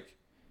tour, it's like,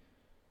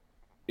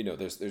 you know,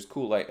 there's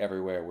cool light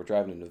everywhere. We're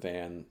driving in a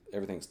van,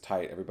 everything's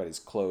tight, everybody's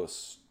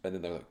close, and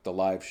then they're like the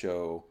live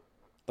show,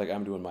 like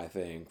I'm doing my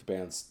thing, the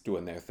band's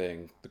doing their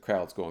thing, the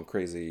crowd's going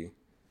crazy.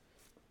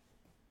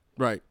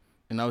 Right,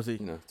 and obviously,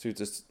 you know, so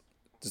just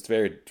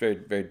very, very,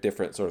 very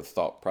different sort of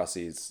thought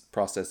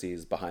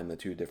processes behind the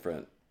two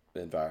different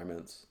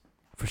environments.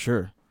 For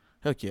sure.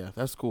 Heck yeah,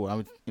 that's cool.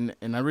 And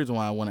the reason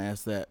why I want to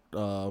ask that,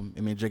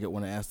 and Jacob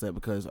want to ask that,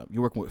 because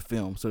you're working with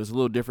film, so it's a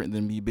little different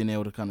than me being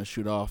able to kind of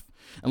shoot off,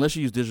 unless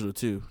you use digital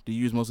too. Do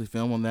you use mostly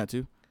film on that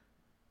too?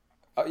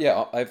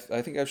 Yeah, I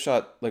think I've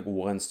shot like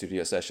one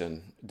studio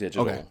session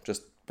digital, okay,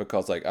 just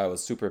because like I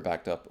was super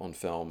backed up on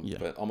film. Yeah.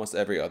 But almost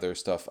every other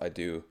stuff I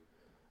do,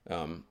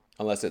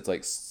 unless it's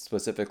like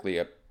specifically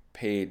a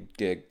paid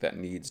gig that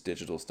needs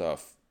digital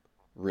stuff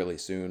really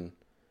soon,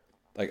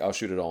 like I'll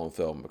shoot it all on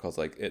film, because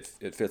like it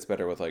fits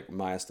better with like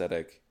my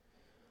aesthetic,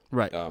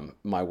 right?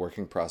 My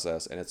working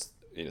process, and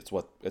it's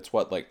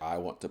what like I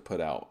want to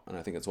put out, and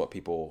I think it's what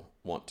people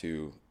want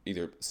to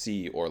either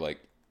see or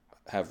like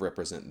have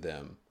represent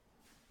them.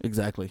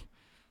 Exactly,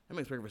 that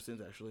makes perfect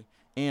sense actually.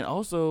 And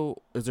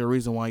also, is there a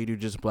reason why you do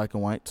just black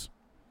and whites?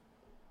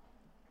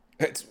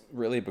 It's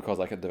really because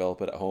I can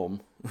develop it at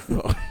home.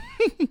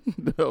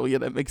 No, yeah,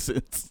 that makes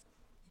sense.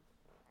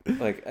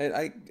 Like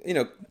I you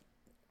know.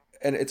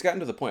 And it's gotten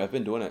to the point I've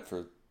been doing it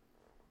for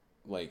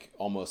like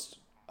almost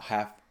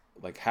half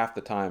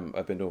the time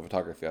I've been doing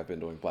photography. I've been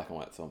doing black and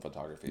white film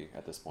photography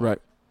at this point.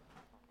 Right.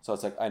 So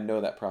it's like I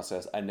know that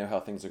process. I know how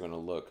things are going to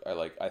look.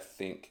 I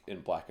think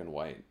in black and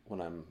white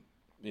when I'm,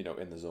 you know,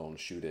 in the zone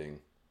shooting.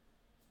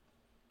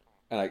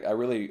 And I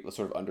really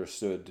sort of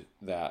understood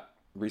that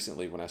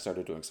recently when I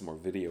started doing some more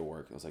video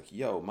work. I was like,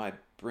 yo, my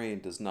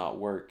brain does not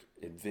work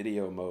in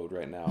video mode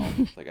right now.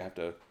 Like I have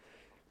to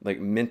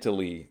like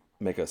mentally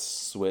make a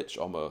switch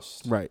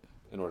almost, right,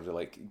 in order to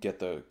like get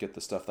the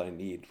stuff that I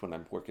need when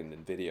I'm working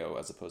in video,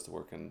 as opposed to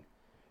working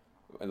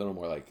a little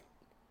more like,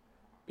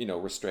 you know,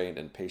 restrained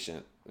and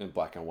patient in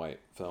black and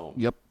white film.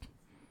 Yep,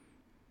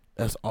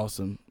 that's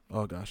awesome.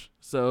 Oh gosh.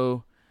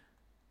 So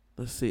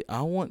let's see.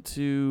 I want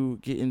to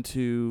get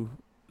into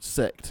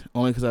Sect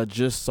only because I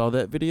just saw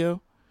that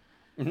video.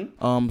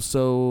 Mm-hmm.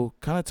 So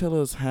kind of tell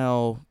us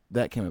how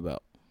that came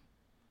about.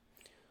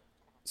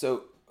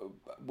 So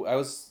I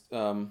was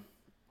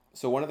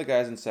so one of the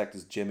guys in Sect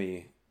is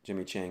Jimmy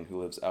Chang,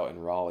 who lives out in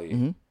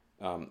Raleigh,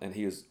 and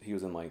he was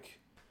in like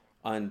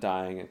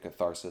Undying and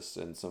Catharsis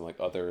and some like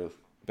other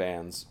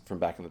bands from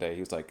back in the day.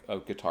 He was like a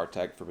guitar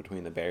tech for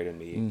Between the Buried and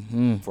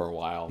Me for a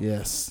while.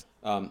 Yes.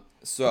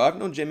 So I've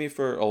known Jimmy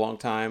for a long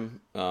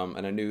time,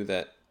 and I knew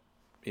that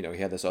he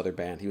had this other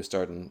band. He was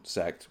starting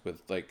Sect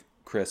with like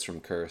Chris from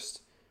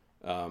Cursed,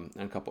 and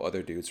a couple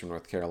other dudes from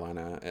North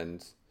Carolina,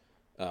 and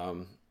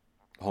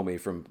homie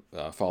from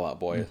Fall Out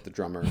Boy, the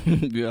drummer.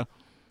 Yeah.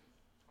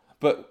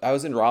 But I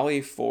was in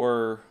Raleigh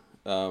for,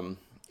 I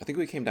think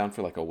we came down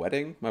for like a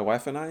wedding, my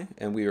wife and I,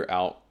 and we were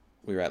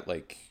at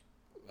like,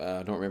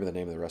 I don't remember the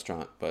name of the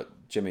restaurant, but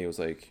Jimmy was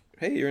like,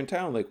 "Hey, you're in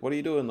town. Like, what are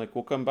you doing? Like,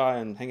 we'll come by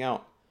and hang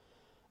out."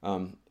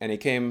 And he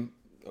came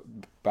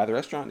by the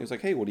restaurant and he was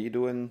like, "Hey, what are you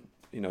doing,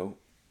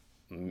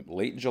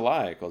 late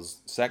July?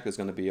 Because Sect is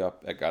going to be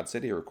up at God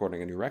City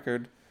recording a new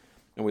record.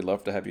 And we'd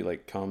love to have you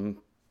like come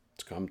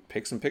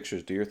pick some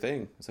pictures, do your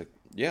thing." It's like,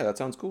 "Yeah, that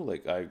sounds cool.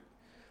 Like, I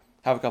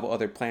have a couple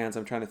other plans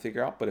I'm trying to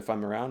figure out, but if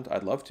I'm around,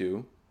 I'd love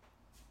to."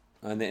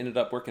 And they ended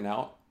up working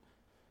out,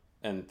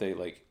 and they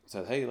like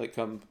said, "Hey, like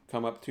come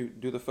up to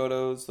do the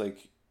photos."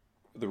 Like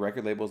the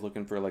record label's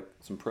looking for like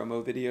some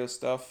promo video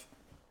stuff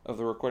of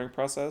the recording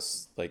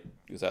process. Like,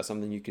 is that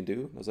something you can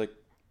do? I was like,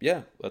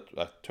 "Yeah,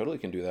 I totally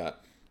can do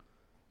that."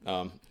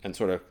 And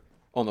sort of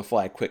on the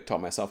fly, quick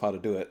taught myself how to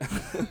do it.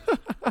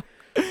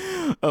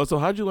 Oh, so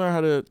how'd you learn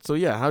how to? So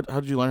yeah, how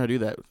did you learn how to do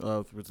that?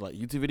 Was it like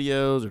YouTube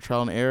videos or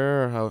trial and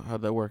error? Or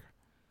how'd that work?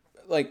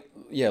 Like,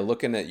 yeah,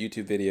 looking at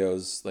YouTube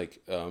videos,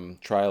 like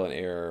trial and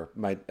error.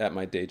 At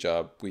my day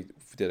job, we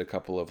did a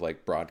couple of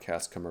like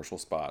broadcast commercial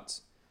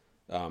spots,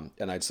 and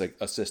I just like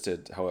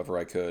assisted however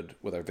I could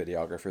with our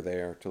videographer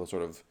there to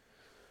sort of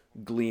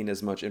glean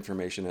as much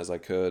information as I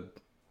could,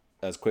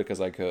 as quick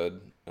as I could,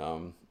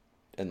 and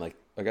like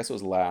I guess it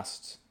was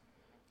last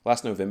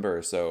November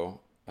or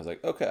so. I was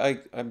like, okay,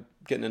 I'm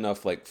getting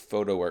enough like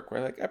photo work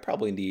where like I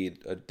probably need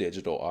a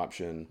digital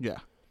option. Yeah.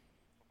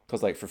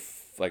 Because like for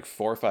like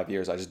 4 or 5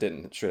 years, I just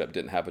straight up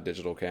didn't have a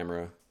digital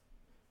camera.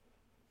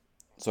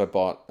 So I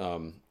bought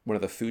one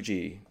of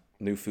the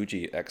new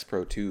Fuji X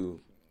Pro 2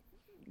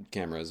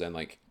 cameras, and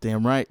like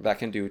Damn right. that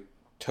can do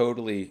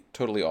totally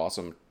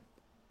awesome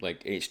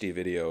like HD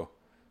video.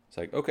 It's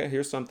like, okay,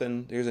 here's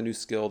a new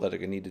skill that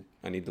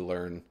I need to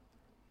learn.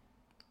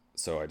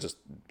 So I just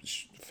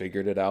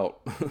figured it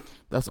out.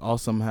 That's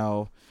awesome.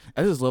 How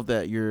I just love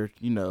that you're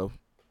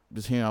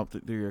just hanging out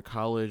through your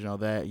college and all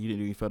that. You didn't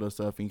do any photo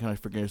stuff, and you kind of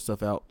figuring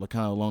stuff out like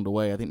kind of along the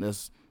way. I think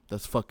that's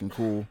fucking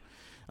cool.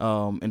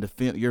 And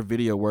your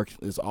video work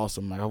is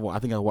awesome. Like I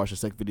think I watched the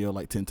Sect video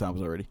like 10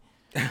 times already,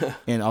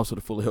 and also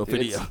the Full Hill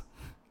video.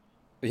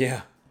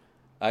 Yeah,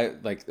 I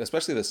like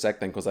especially the Sect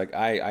thing because like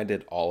I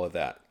did all of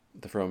that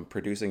from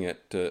producing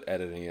it to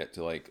editing it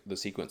to like the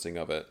sequencing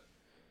of it.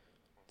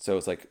 So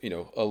it's like,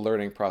 a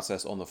learning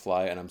process on the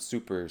fly, and I'm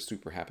super,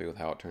 super happy with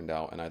how it turned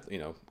out. And I,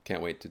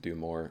 can't wait to do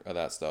more of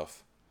that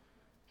stuff.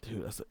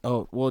 Dude,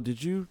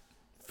 did you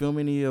film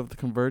any of the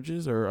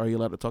Converges, or are you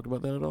allowed to talk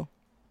about that at all?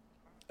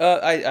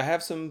 I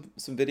have some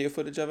video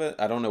footage of it.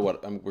 I don't know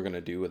what we're going to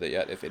do with it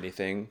yet, if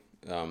anything.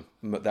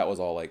 That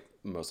was all like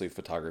mostly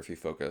photography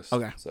focused.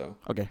 Okay. So.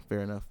 Okay, fair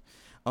enough.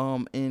 I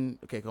want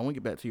to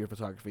get back to your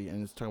photography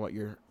and just talk about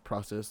your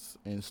process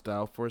and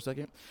style for a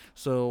second.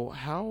 So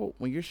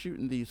when you're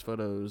shooting these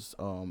photos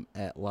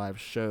at live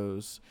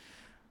shows,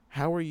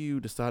 how are you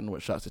deciding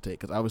what shots to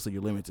take? Because obviously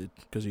you're limited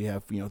because you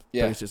have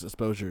 36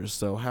 exposures.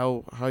 So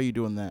how are you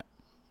doing that?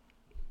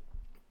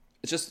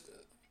 It's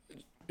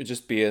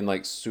just being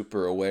like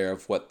super aware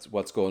of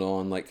what's going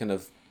on, like kind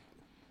of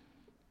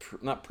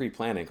not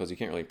pre-planning because you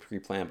can't really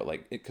pre-plan, but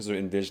like because they're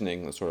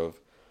envisioning the sort of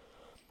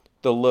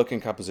the look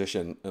and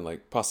composition and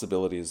like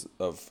possibilities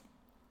of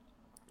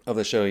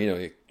the show.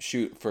 You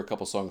shoot for a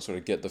couple songs, sort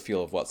of get the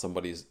feel of what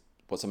somebody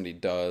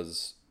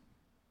does.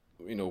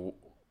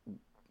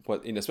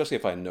 Especially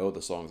if I know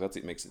the songs,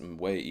 it makes it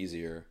way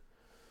easier.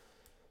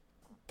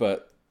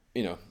 But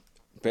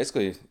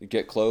basically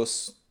get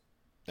close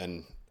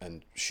and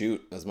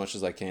shoot as much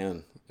as I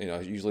can.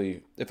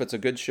 Usually if it's a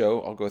good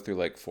show, I'll go through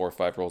like 4 or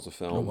 5 rolls of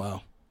film. Oh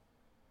wow!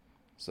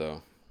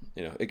 So.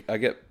 I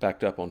get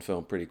backed up on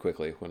film pretty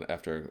quickly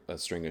after a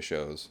string of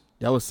shows.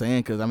 Yeah, I was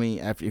saying because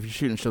if you're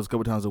shooting shows a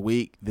couple times a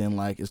week, then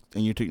and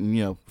you're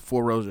taking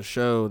 4 rows a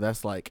show,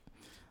 that's like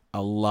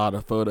a lot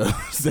of photos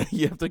that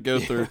you have to go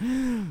through.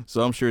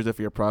 So I'm sure it's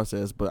for your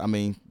process, but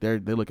they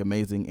look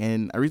amazing.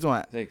 And the reason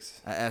why I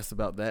asked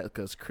about that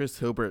because Chris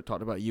Hilbert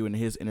talked about you in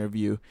his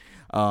interview.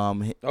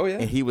 Oh yeah,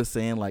 and he was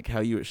saying like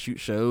how you would shoot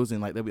shows and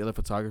like there'll be other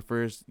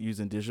photographers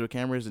using digital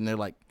cameras and they're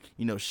like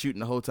shooting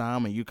the whole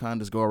time and you kind of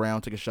just go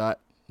around, take a shot,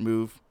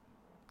 move,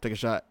 take a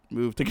shot,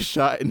 move, take a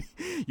shot, and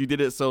you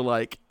did it so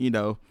like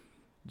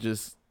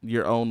just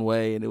your own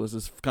way, and it was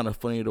just kind of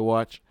funny to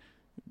watch.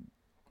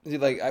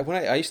 Like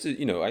I used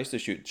to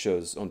shoot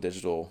shows on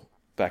digital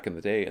back in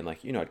the day, and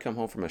like, I'd come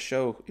home from a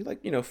show,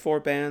 like, 4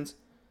 bands,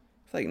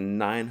 like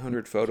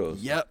 900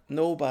 photos. Yep.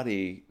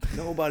 Nobody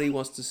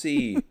wants to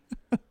see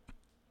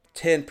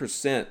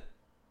 10%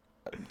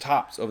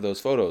 tops of those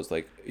photos.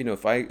 Like,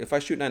 if I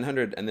shoot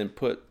 900 and then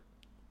put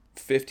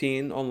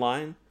 15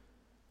 online,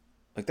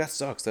 like, that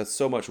sucks. That's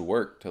so much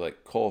work to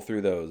like cull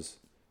through those.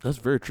 That's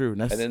very true.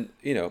 And then,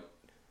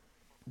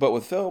 but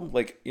with film,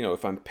 like,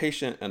 if I'm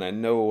patient and I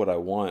know what I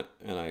want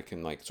and I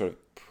can like sort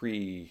of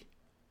pre-plan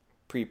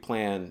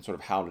sort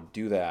of how to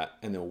do that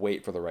and then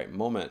wait for the right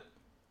moment.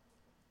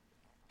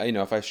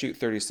 If I shoot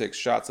 36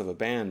 shots of a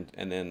band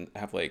and then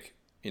have like,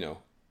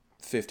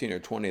 15 or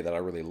 20 that I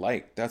really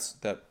like,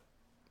 that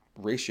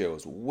ratio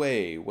is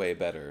way, way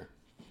better.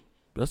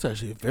 That's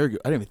actually very good.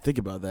 I didn't even think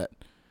about that.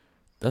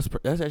 That's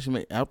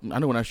actually, I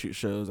know when I shoot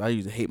shows, I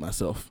usually hate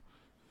myself.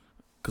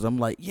 Because I'm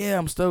like, yeah,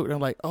 I'm stoked. And I'm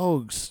like,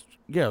 oh,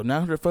 yeah,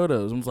 900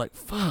 photos. I'm like,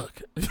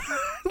 fuck.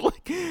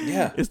 Like,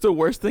 yeah. It's the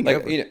worst thing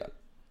ever.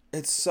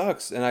 It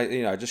sucks. And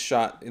I just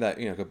shot that,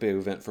 a big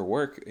event for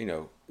work,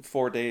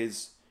 4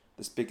 days,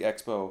 this big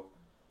expo.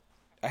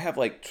 I have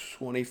like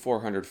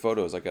 2,400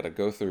 photos I got to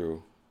go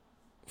through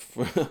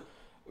for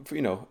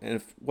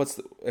and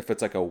if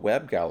it's like a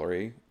web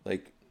gallery,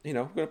 like, I'm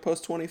going to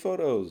post 20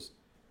 photos.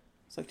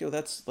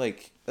 It's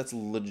like, that's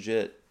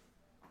legit,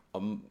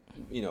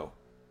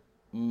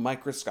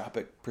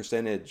 microscopic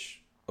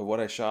percentage of what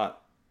I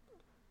shot.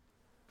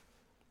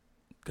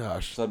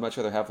 Gosh. So I'd much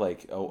rather have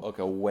like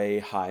a way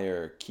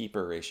higher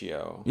keeper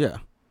ratio. Yeah.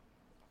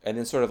 And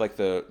then sort of like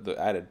the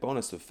added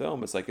bonus of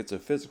film is like it's a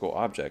physical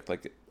object.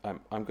 Like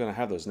I'm gonna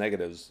have those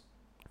negatives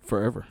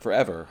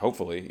forever,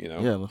 hopefully.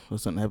 Yeah, if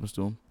something happens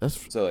to them.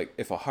 So like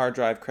if a hard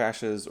drive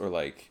crashes or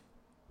like,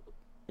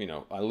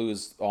 I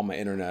lose all my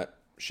internet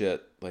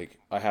shit, like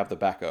I have the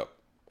backup.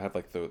 I have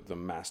like the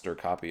master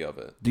copy of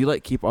it. Do you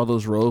like keep all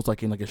those rolls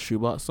like in like a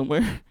shoebox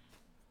somewhere?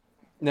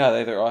 No,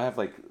 they all have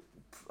like,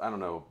 I don't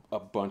know, a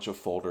bunch of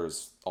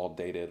folders all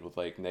dated with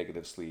like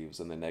negative sleeves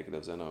and the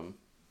negatives in them.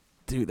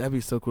 Dude, that'd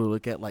be so cool to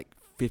look at like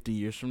 50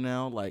 years from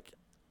now, like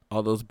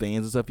all those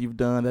bands and stuff you've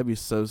done. That'd be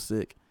so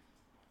sick.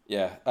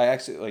 Yeah, I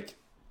actually like,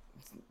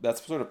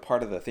 that's sort of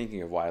part of the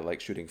thinking of why I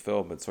like shooting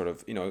film. And sort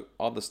of,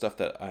 all the stuff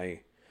that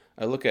I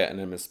look at and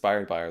I'm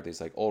inspired by are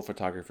these like old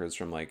photographers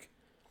from like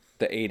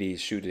the 80s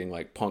shooting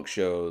like punk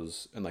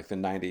shows and like the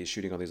 90s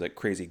shooting all these like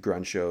crazy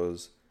grunge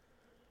shows.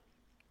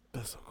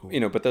 That's so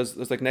cool. But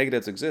those like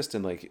negatives exist,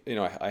 and like,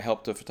 I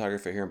helped a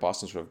photographer here in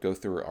Boston sort of go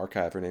through her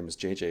archive. Her name is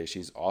JJ.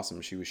 She's awesome.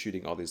 She was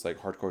shooting all these like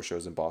hardcore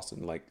shows in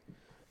Boston, like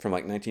from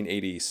like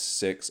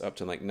 1986 up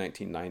to like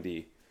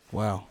 1990.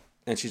 Wow.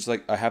 And she's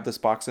like, I have this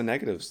box of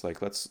negatives.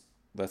 Like, let's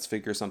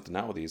figure something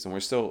out with these. And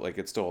we're still like,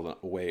 it's still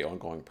a way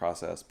ongoing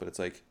process, but it's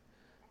like,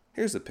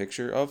 here's a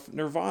picture of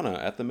Nirvana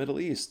at the Middle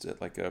East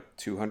at like a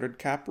 200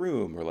 cap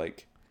room, or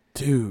like,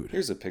 dude,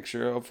 here's a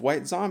picture of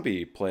White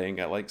Zombie playing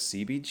at like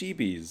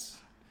CBGB's.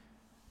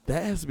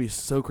 That has to be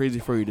so crazy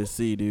for you to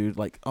see, dude.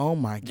 Like, oh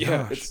my gosh.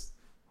 Yeah,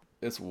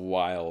 it's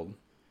wild.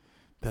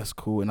 That's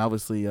cool. And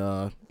obviously,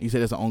 you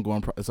said it's an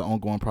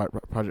ongoing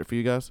project for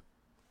you guys.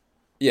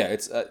 Yeah,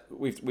 it's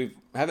we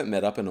haven't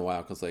met up in a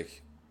while because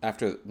like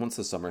once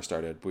the summer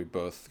started, we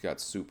both got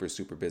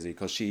super busy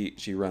because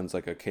she runs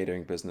like a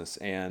catering business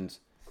and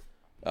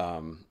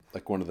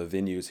like one of the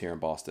venues here in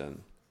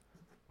Boston.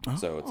 Oh,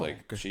 so it's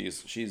like okay.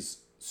 She's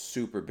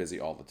super busy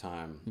all the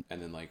time,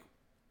 and then like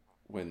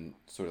when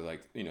sort of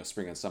like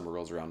spring and summer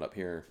rolls around up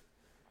here,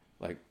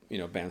 like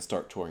bands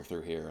start touring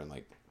through here, and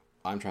like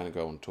I'm trying to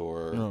go on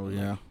tour. Oh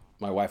yeah. Like,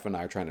 my wife and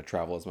I are trying to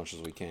travel as much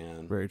as we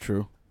can. Very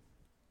true.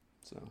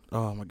 So.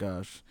 Oh my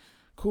gosh,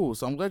 cool.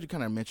 So I'm glad you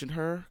kind of mentioned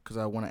her because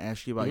I want to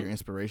ask you about your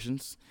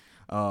inspirations.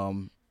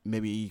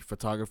 Maybe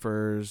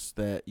photographers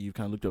that you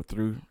kind of looked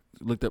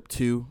up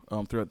to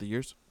throughout the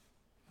years.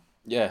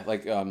 Yeah,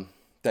 like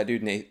that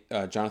dude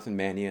Jonathan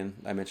Mannion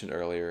I mentioned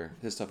earlier.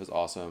 His stuff is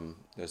awesome.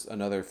 There's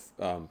another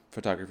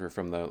photographer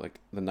from the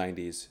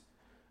 90s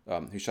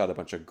who shot a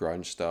bunch of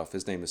grunge stuff.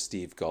 His name is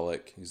Steve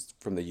Gullick. He's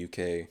from the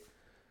UK.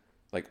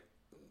 Like,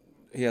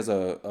 he has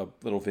a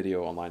little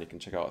video online you can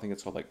check out. I think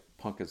it's called like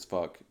Punk as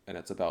Fuck, and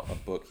it's about a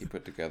book he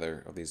put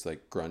together of these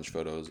like grunge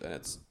photos, and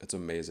it's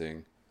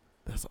amazing.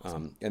 That's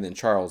awesome. And then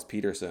Charles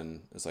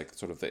Peterson is like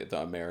sort of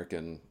the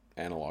American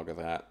analog of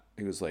that.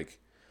 He was like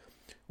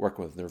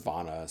working with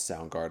Nirvana,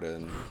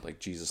 Soundgarden, like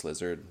Jesus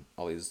Lizard,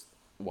 all these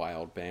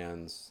wild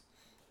bands.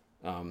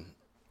 And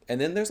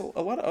then there's a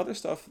lot of other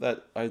stuff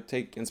that I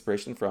take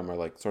inspiration from, or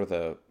like sort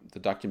of the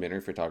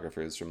documentary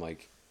photographers from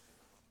like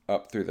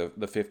up through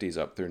the 50s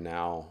up through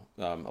now.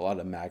 A lot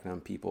of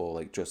Magnum people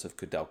like Joseph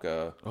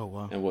Kudelka. Oh,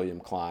 wow. And William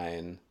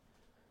Klein.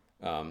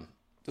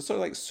 Just sort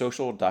of like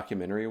social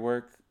documentary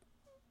work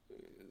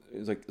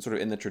is like sort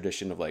of in the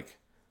tradition of like,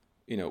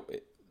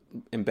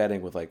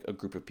 embedding with like a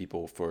group of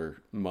people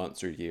for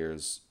months or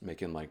years,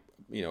 making like,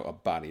 a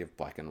body of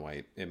black and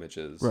white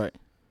images. Right.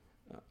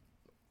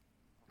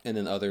 And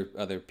then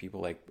other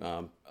people like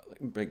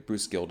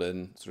Bruce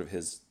Gilden, sort of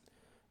his,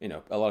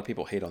 a lot of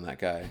people hate on that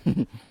guy,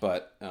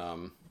 but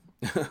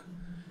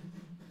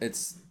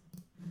it's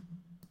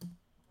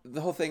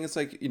the whole thing is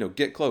like,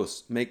 get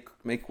close, make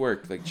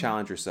work, like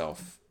challenge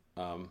yourself.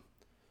 I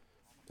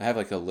have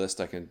like a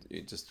list I can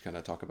just kind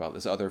of talk about.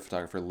 This other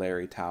photographer,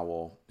 Larry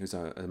Towell, who's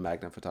a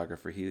Magnum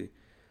photographer. He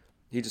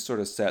just sort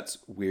of sets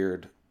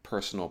weird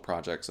personal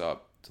projects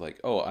up to like,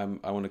 oh,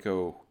 I want to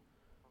go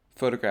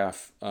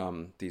photograph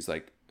these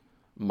like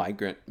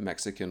migrant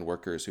Mexican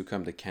workers who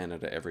come to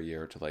Canada every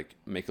year to like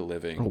make a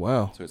living. Oh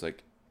wow! So it's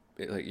like,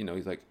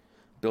 he's like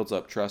builds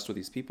up trust with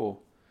these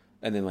people,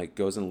 and then like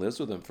goes and lives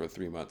with them for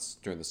 3 months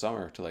during the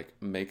summer to like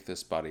make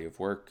this body of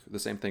work. The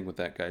same thing with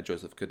that guy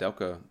Joseph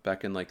Kudelka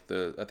back in like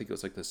I think it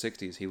was like the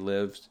 60s. He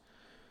lived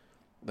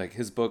like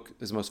his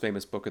most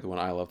famous book, or the one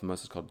I love the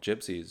most, is called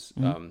Gypsies.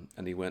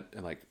 And he went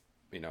and like,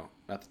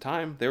 at the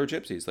time they were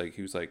gypsies. Like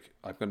he was like,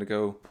 I'm going to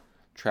go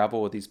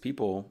travel with these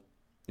people,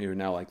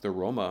 now like the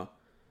Roma,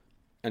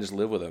 and just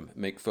live with them,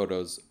 make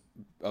photos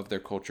of their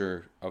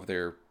culture, of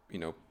their,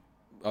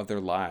 of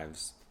their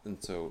lives. And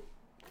so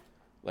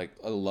like,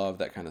 I love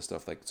that kind of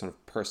stuff, like sort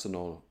of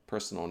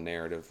personal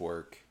narrative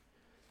work.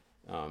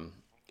 And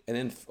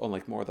then on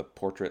like more of the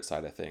portrait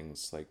side of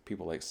things, like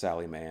people like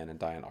Sally Mann and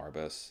Diane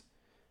Arbus,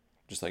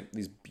 just like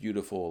these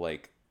beautiful,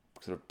 like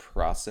sort of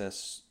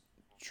process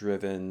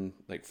driven,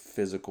 like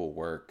physical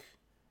work.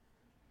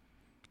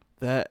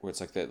 Where it's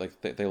like that,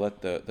 like they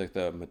let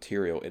the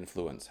material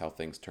influence how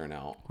things turn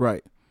out.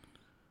 Right.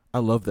 I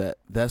love that.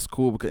 That's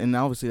cool because, and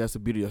obviously that's the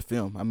beauty of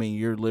film. I mean,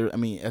 you're literally, I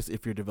mean, as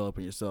if you're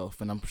developing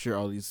yourself, and I'm sure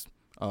all these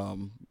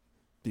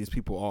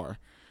people are.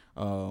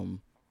 Oh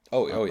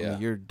yeah. I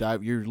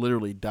mean, you're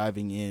literally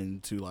diving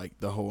into like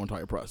the whole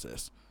entire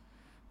process.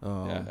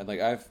 Yeah, and like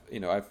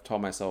I've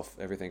taught myself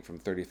everything from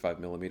 35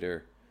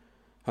 millimeter,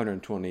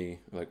 120,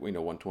 like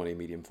 120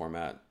 medium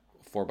format,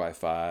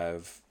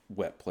 4x5,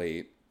 wet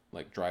plate,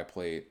 like dry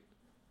plate.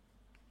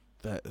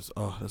 That's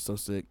so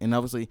sick. And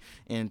obviously,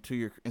 and to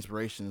your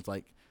inspiration, it's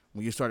like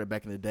when you started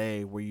back in the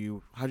day,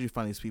 how did you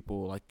find these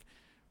people? Like,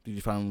 did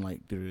you find them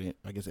like through,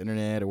 I guess,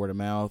 internet or word of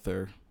mouth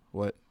or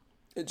what?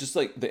 It's just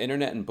like the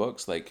internet and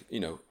books, like,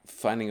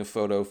 finding a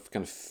photo,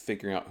 kind of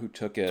figuring out who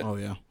took it. Oh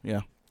yeah.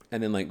 Yeah.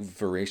 And then like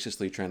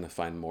voraciously trying to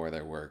find more of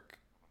their work.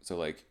 So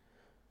like,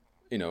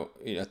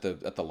 at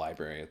the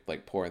library,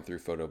 like pouring through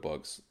photo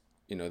books,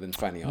 then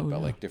finding out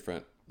about like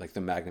different, like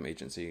the Magnum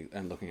agency,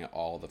 and looking at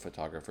all the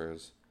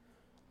photographers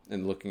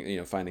and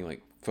looking, finding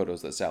like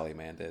photos that Sally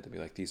Mann did and be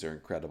like, these are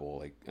incredible,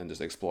 like, and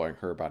just exploring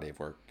her body of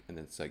work. And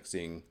then it's like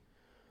seeing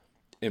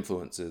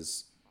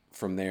influences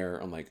from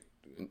there on like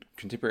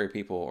contemporary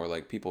people, or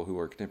like people who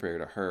were contemporary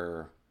to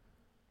her.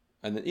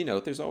 And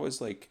then, there's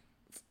always like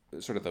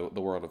sort of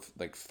the world of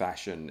like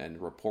fashion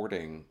and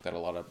reporting that a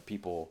lot of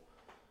people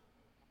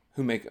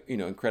who make,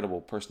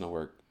 incredible personal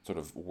work sort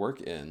of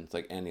work in. It's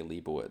like Annie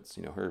Leibovitz,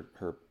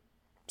 her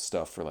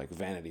stuff for like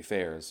Vanity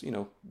Fair is,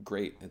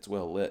 great. It's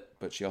well lit,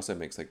 but she also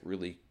makes like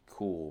really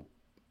cool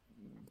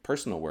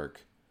personal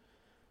work.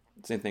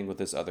 Same thing with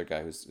this other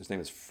guy his name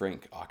is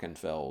Frank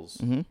Ockenfels.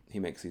 Mm-hmm. He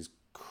makes these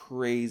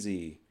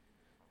crazy,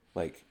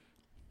 like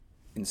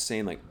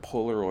insane, like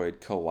Polaroid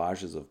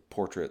collages of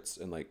portraits,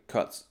 and like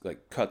cuts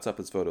up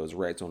his photos,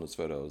 writes on his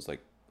photos,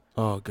 like,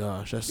 oh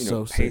gosh, that's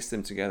so paste sick.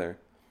 them together.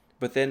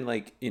 But then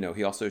like,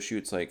 he also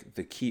shoots like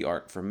the key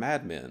art for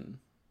Mad Men.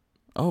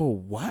 Oh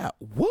wow,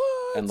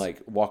 what? And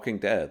like Walking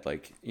Dead,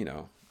 like,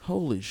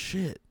 holy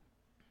shit,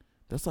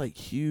 that's like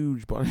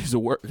huge bodies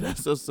of work.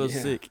 That's so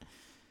sick.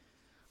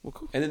 Well,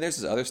 cool. And then there's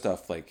this other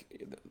stuff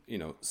like,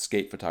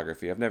 skate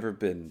photography. I've never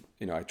been,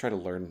 I tried to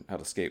learn how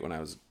to skate when I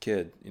was a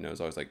kid. I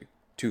was always like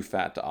too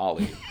fat to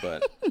ollie,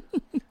 but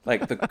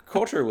like the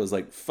culture was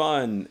like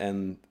fun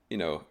and,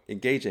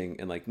 engaging.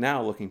 And like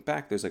now looking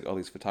back, there's like all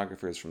these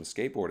photographers from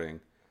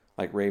skateboarding,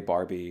 like Ray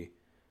Barbie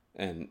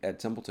and Ed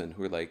Templeton,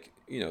 who are like,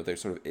 they're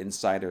sort of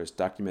insiders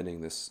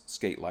documenting this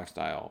skate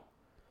lifestyle.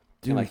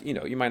 Dude. And like,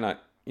 you might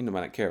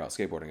not care about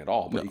skateboarding at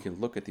all, but you can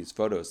look at these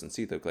photos and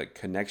see the like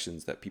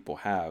connections that people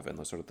have, and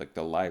the sort of like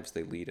the lives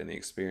they lead and the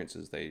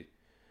experiences they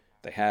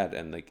had,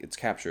 and like it's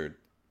captured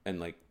and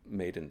like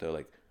made into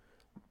like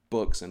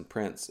books and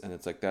prints, and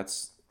it's like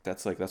that's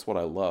what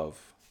I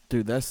love.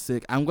 Dude, that's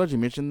sick. I'm glad you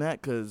mentioned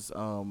that because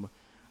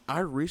I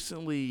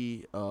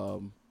recently saw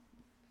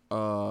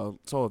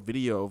a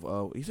video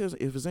of he says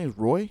if his name is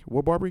Roy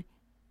Barbie.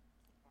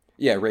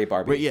 Yeah, Ray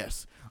Barbie.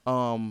 Yes.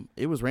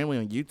 It was randomly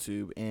on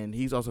YouTube, and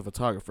he's also a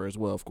photographer as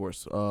well, of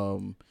course.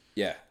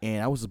 Yeah.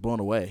 And I was just blown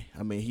away.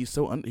 I mean, he's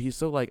so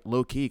like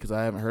low key because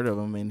I haven't heard of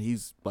him, and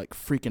he's like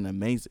freaking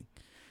amazing.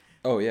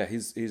 Oh yeah,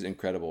 he's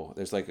incredible.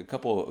 There's like a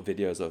couple of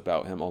videos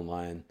about him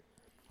online,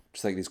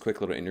 just like these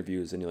quick little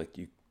interviews, and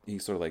you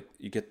sort of like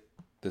you get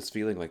this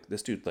feeling like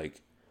this dude,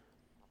 like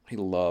he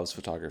loves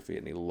photography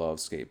and he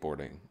loves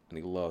skateboarding and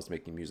he loves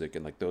making music,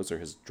 and like those are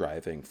his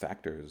driving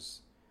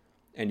factors.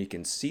 And you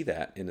can see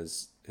that in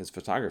his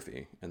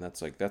photography, and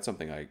that's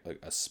something I like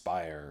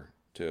aspire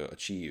to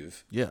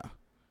achieve. Yeah,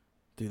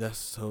 dude, that's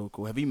so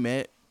cool. Have you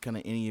met kind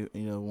of any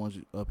ones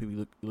people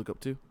you look up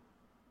to?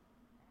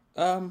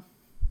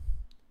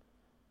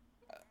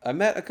 I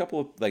met a couple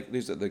of like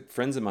there's like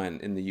friends of mine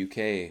in the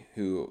UK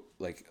who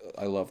like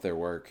I love their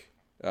work.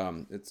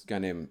 It's a guy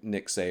named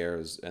Nick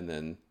Sayers, and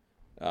then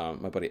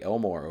my buddy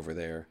Elmore over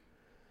there.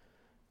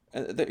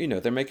 And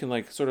they're making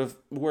like sort of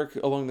work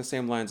along the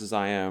same lines as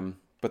I am,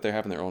 but they're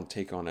having their own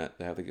take on it.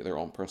 They have their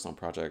own personal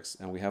projects,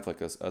 and we have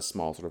like a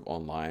small sort of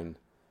online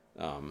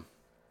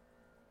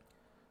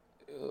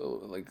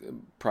like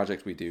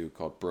project we do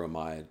called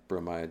Bromide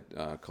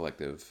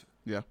Collective.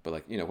 Yeah. But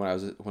like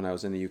when I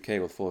was in the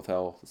UK with Full of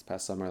Hell this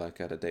past summer,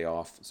 like I had a day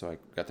off, so I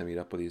got to meet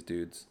up with these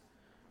dudes.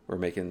 We're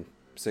making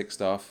sick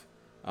stuff,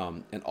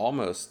 and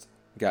almost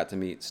got to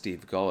meet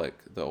Steve Gullick,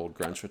 the old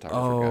grunge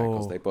photographer guy,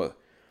 because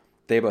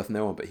they both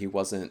know him, but he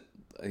wasn't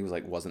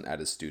at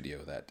his studio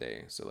that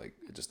day, so like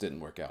it just didn't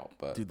work out.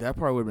 But dude, that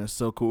probably would have been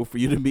so cool for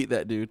you to meet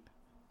that dude.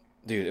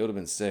 Dude, it would have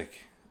been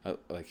sick. It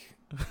would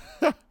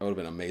have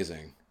been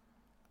amazing.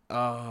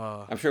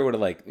 I'm sure it would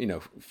have like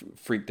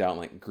freaked out and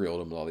like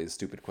grilled him with all these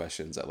stupid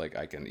questions that like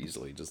I can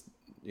easily just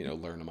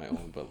learn on my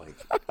own. But like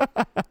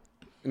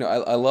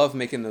I love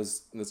making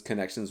those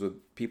connections with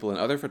people and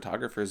other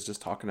photographers,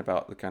 just talking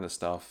about the kind of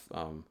stuff.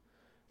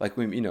 Like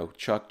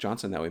Chuck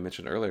Johnson that we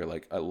mentioned earlier.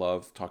 Like I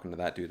love talking to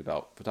that dude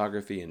about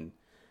photography and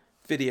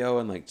video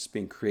and like just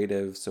being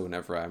creative. So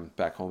whenever I'm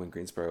back home in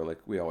Greensboro, like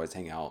we always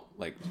hang out,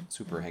 like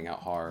super hang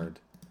out hard,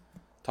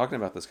 talking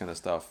about this kind of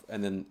stuff.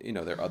 And then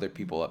there are other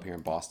people up here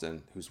in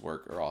Boston whose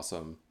work are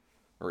awesome,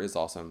 or is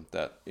awesome.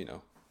 That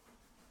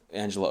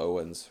Angela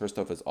Owens, her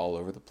stuff is all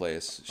over the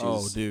place.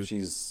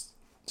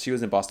 She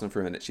was in Boston for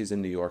a minute. She's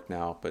in New York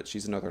now, but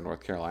she's another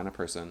North Carolina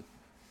person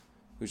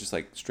who's just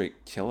like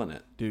straight killing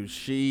it. Dude,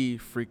 she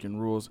freaking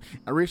rules.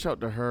 I reached out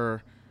to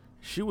her.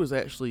 She was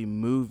actually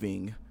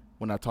moving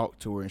when I talked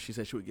to her, and she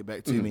said she would get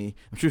back to me.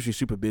 I'm sure she's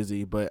super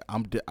busy, but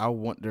I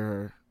want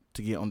her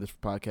to get on this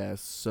podcast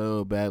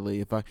so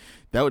badly.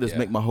 That would just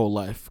make my whole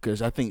life,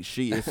 because I think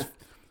she is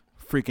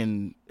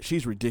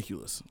she's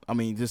ridiculous. I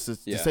mean, just to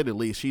say the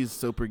least, she's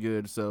super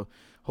good. So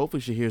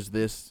hopefully she hears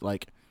this,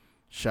 like,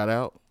 shout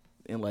out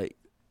and like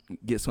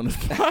gets on this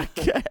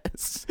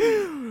podcast.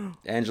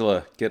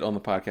 Angela, get on the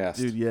podcast.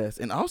 Dude, yes.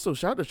 And also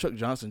shout out to Chuck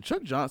Johnson.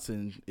 Chuck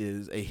Johnson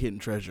is a hidden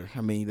treasure.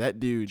 I mean, that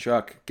dude.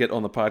 Chuck, get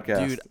on the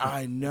podcast. Dude,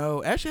 I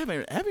know. Actually,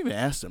 I haven't even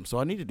asked him, so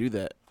I need to do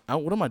that.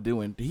 What am I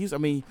doing?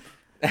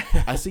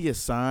 I see his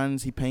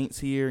signs he paints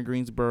here in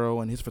Greensboro,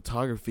 and his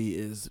photography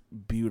is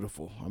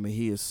beautiful. I mean,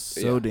 he is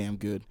so damn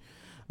good.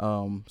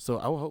 So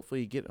I will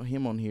hopefully get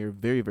him on here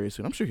very, very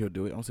soon. I'm sure he'll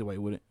do it. I don't see why he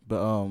wouldn't.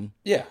 But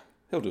yeah,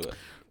 he'll do it.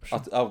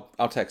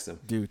 I'll text him.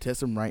 Dude,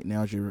 text him right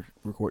now as you're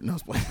recording. I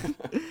was playing.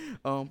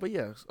 But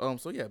yeah.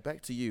 So yeah,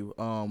 back to you.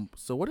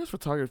 So what is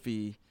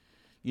photography?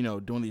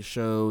 Doing these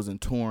shows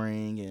and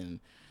touring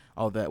and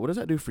all that. What does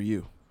that do for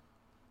you?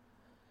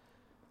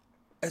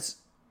 It's.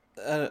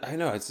 I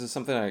know it's just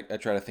something I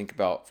try to think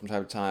about from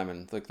time to time,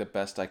 and like the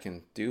best I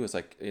can do is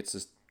like it's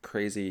this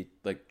crazy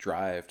like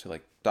drive to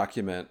like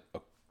document a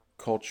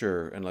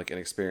culture and like an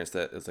experience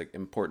that is like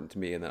important to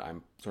me and that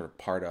I'm sort of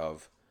part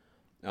of.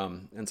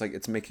 And it's like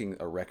it's making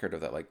a record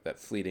of that, like that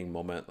fleeting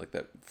moment, like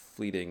that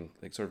fleeting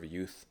like sort of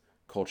youth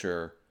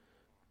culture,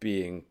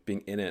 being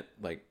in it,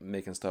 like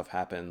making stuff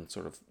happen.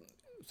 Sort of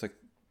it's like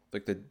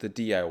the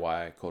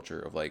DIY culture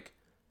of like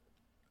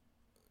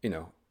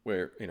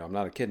where I'm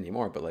not a kid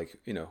anymore, but like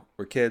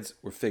we're kids,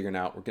 we're figuring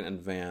out, we're getting in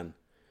the van,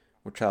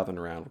 we're traveling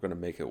around, we're gonna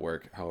make it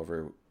work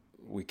however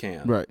we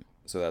can. Right.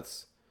 So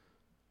that's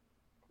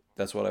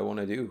what I want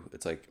to do.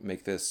 It's like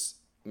make this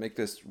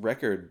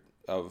record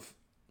of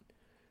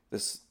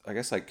this, I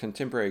guess, like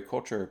contemporary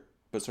culture,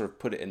 but sort of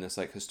put it in this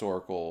like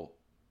historical,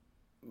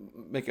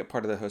 make it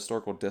part of the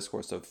historical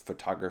discourse of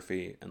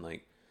photography and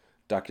like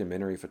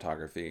documentary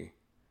photography.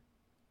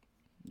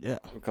 Yeah.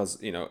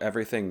 Because,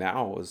 everything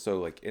now is so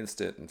like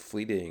instant and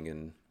fleeting,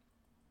 and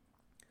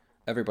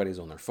everybody's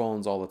on their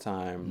phones all the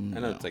time. I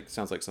know it's like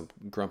sounds like some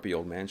grumpy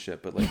old man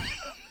shit, but like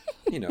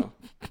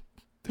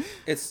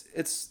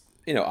it's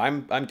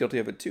I'm guilty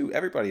of it too.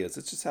 Everybody is.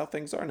 It's just how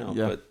things are now.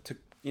 Yeah. But to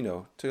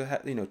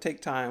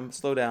take time,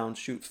 slow down,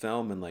 shoot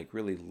film, and like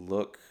really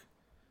look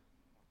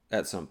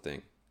at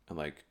something and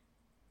like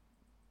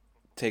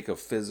take a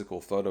physical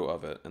photo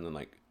of it, and then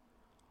like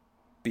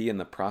be in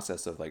the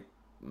process of like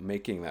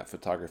making that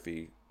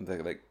photography, the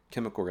like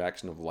chemical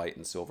reaction of light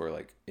and silver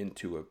like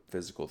into a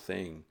physical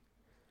thing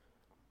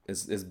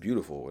is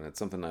beautiful, and it's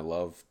something I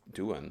love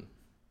doing.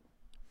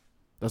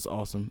 That's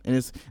awesome.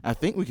 And I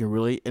think we can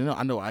really, and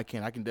I know I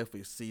can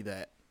definitely see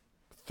that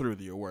through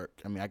your work.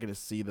 I mean, I can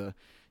just see the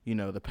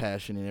the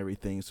passion and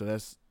everything. So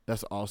that's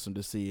awesome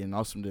to see, and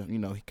awesome to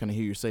kind of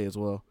hear you say as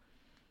well.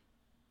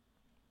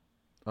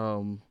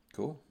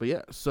 Cool. But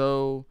yeah,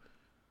 so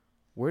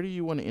where do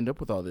you want to end up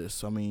with all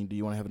this? I mean, do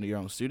you want to have your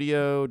own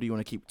studio? Do you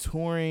want to keep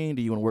touring?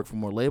 Do you want to work for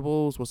more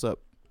labels? What's up?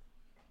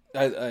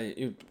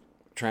 I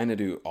trying to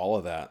do all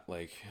of that.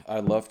 Like,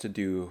 I'd love to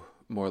do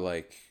more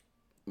like,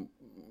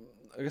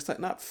 I guess like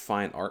not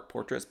fine art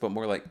portraits, but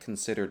more like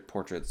considered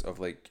portraits of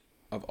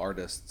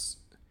artists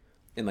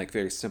in like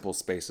very simple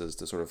spaces,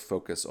 to sort of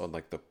focus on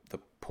like the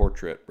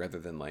portrait rather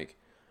than like,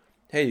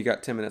 hey, you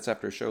got 10 minutes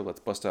after a show, let's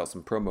bust out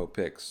some promo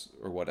pics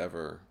or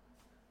whatever.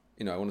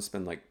 I want to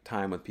spend like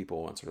time with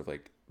people and sort of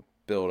like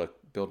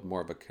build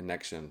more of a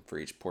connection for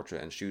each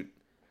portrait and shoot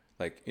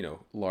like, you know,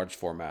 large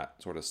format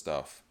sort of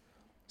stuff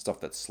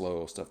that's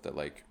slow, stuff that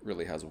like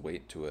really has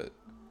weight to it.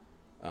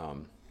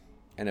 And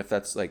if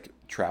that's like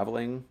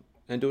traveling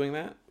and doing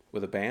that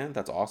with a band,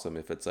 that's awesome.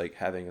 If it's like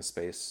having a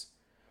space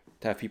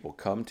to have people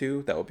come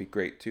to, that would be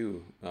great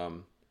too.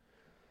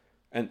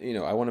 And you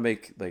know, I want to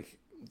make like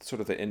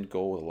sort of the end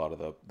goal with a lot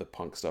of the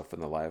punk stuff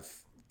and the live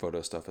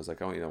photo stuff is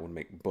like, I want to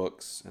make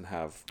books and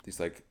have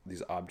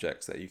these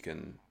objects that you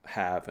can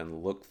have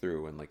and look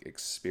through and like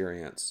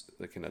experience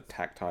like in a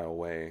tactile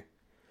way,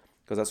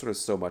 because that's sort of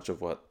so much of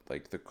what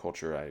like the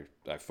culture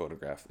I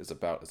photograph is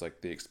about, is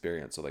like the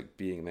experience of like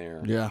being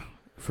there. Yeah,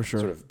 for sure.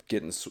 Sort of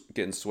getting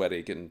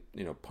sweaty, getting,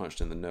 you know,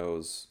 punched in the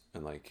nose,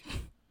 and like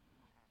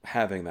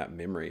having that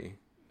memory.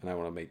 And I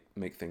want to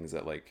make things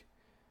that like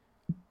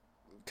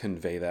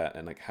convey that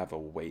and like have a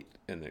weight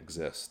and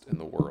exist in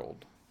the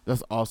world.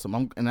 That's awesome.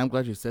 I'm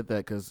glad you said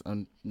that, because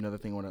another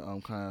thing I want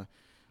to kind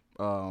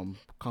of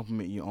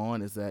compliment you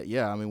on is that,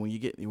 yeah, I mean, when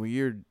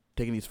you're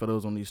taking these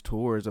photos on these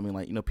tours, I mean,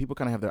 like, you know, people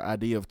kind of have their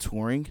idea of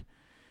touring,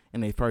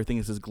 and they probably think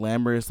it's this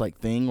glamorous like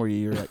thing where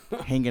you're like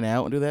hanging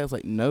out and do that. It's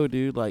like, no,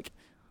 dude, like,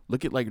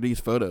 look at like these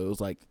photos,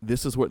 like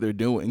this is what they're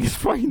doing. It's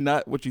probably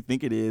not what you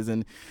think it is.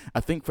 And I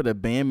think for the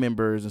band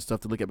members and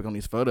stuff to look at on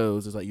these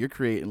photos is like you're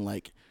creating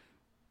like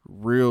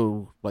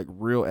real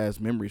ass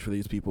memories for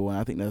these people, and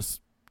I think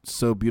that's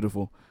so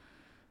beautiful.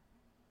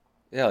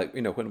 Yeah, like,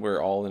 you know, when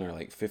we're all in our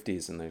like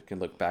 50s and they can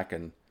look back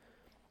and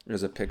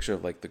there's a picture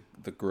of like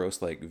the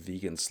gross like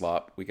vegan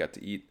slop we got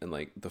to eat, and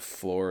like the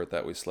floor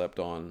that we slept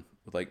on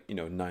with like, you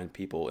know, 9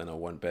 people in a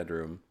 1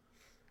 bedroom.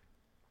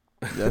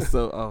 That's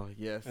so oh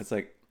yes. It's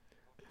like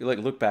you like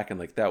look back and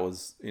like that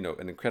was, you know,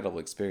 an incredible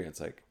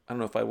experience. Like, I don't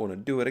know if I want to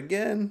do it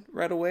again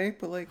right away,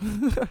 but like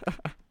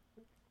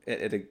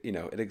it you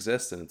know, it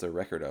exists and it's a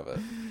record of it.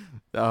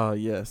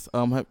 Yes.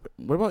 What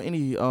about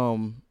any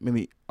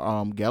maybe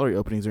gallery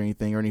openings or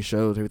anything, or any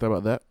shows? Have you thought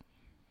about that?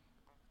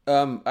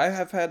 I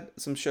have had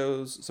some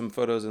shows, some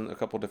photos in a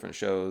couple different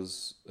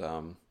shows.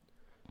 And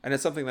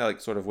it's something that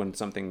like sort of when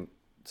something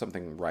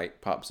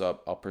right pops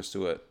up, I'll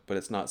pursue it, but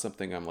it's not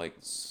something I'm like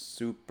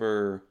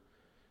super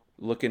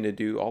looking to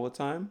do all the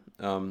time.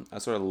 I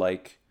sort of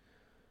like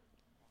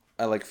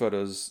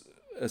photos,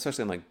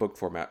 especially in like book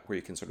format, where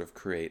you can sort of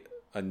create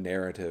a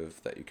narrative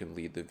that you can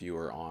lead the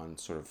viewer on,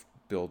 sort of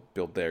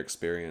build their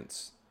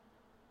experience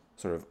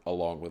sort of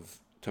along with,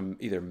 to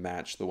either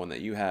match the one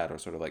that you had or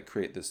sort of like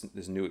create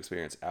this new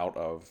experience out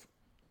of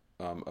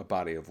a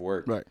body of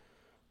work. Right.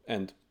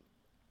 And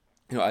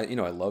I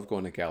love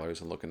going to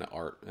galleries and looking at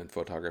art and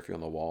photography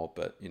on the wall,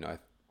 but you know,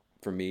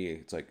 for me,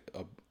 it's like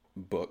a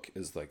book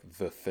is like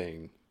the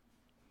thing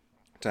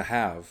to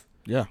have.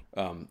 Yeah.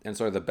 And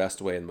sort of the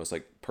best way and most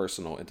like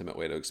personal, intimate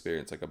way to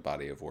experience like a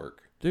body of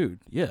work. Dude,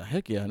 yeah,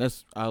 heck yeah. And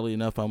that's oddly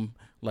enough, I'm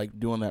like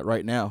doing that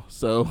right now.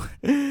 So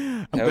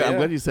I'm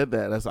glad you said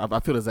that. I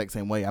feel the exact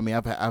same way. I mean,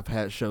 I've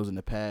had shows in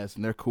the past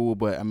and they're cool,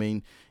 but I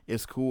mean,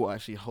 it's cool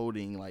actually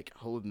holding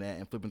that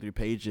and flipping through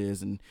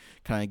pages and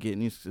kind of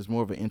getting, it's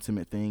more of an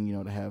intimate thing, you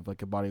know, to have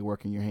like a body of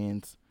work in your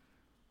hands.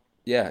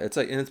 Yeah, it's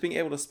like, and it's being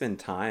able to spend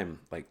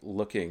time like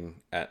looking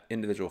at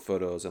individual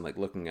photos and like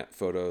looking at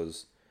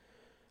photos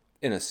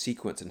in a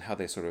sequence and how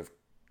they sort of,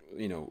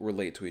 you know,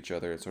 relate to each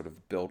other and sort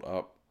of build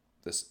up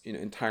this, you know,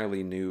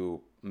 entirely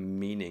new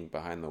meaning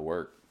behind the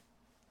work,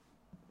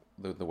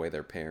 the way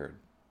they're paired.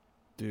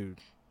 Dude,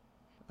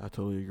 I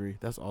totally agree.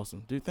 That's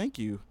awesome. Dude, thank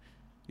you.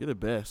 You're the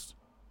best.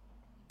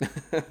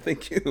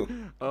 Thank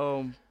you.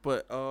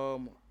 But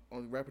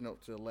wrapping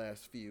up to the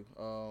last few,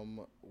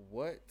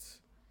 what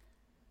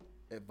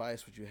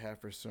advice would you have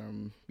for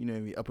some, you know,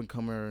 maybe up and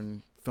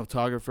coming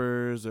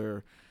photographers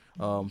or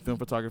film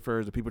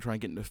photographers or people trying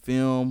to get into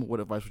film? What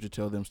advice would you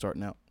tell them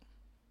starting out?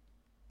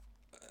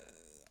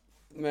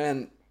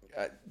 Man,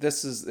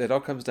 it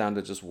all comes down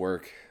to just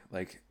work.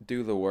 Like,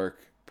 do the work,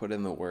 put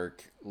in the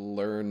work,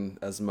 learn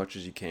as much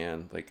as you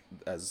can, like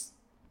as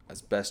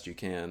best you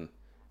can,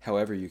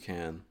 however you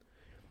can.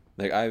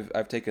 Like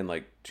I've taken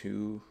like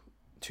two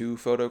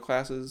photo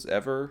classes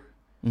ever,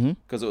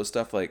 because it was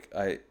stuff like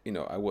I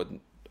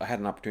had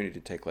an opportunity to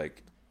take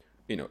like,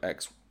 you know,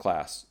 X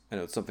class,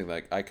 and it was something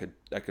like I could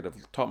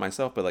have taught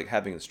myself, but like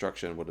having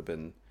instruction would have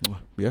been,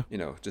 you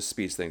know, just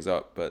speeds things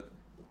up. But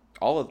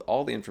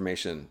all the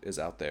information is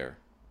out there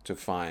to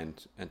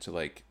find and to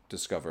like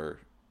discover.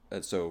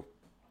 And so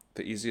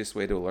the easiest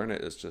way to learn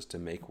it is just to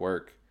make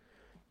work,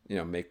 you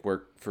know, make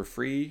work for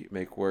free,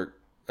 make work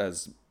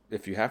as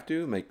if you have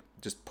to,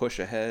 just push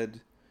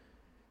ahead,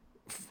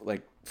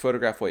 like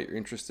photograph what you're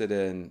interested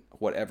in,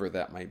 whatever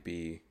that might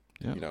be.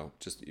 Yeah. You know,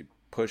 just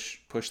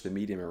push the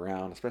medium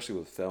around, especially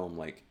with film,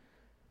 like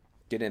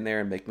get in there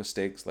and make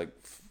mistakes, like,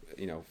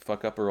 you know,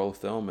 fuck up a roll of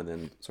film and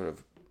then sort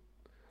of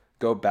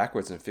go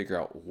backwards and figure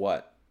out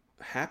what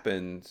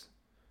happened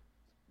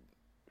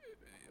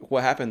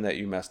that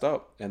you messed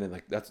up. And then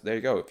like, there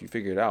you go. If you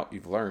figure it out,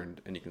 you've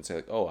learned, and you can say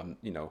like, oh, I'm,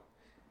 you know,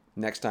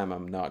 next time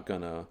I'm not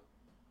gonna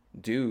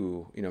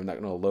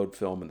load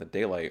film in the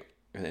daylight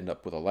and end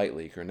up with a light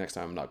leak, or next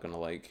time I'm not gonna,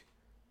 like,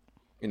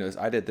 you know,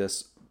 I did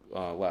this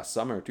last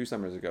summer, 2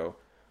 summers ago.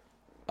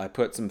 I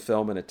put some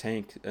film in a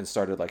tank and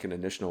started like an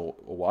initial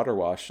water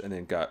wash, and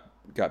then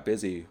got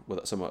busy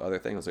with some other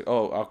things. I was like,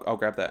 oh, I'll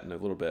grab that in a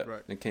little bit,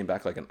 Right. and came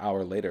back like an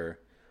hour later,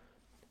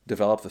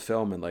 developed the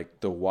film, and like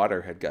the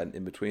water had gotten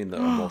in between the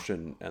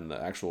emulsion and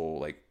the actual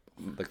like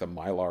the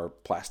mylar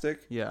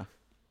plastic. Yeah.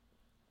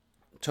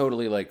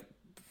 Totally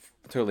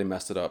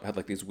messed it up. Had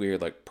like these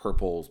weird like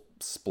purple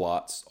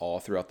splots all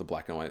throughout the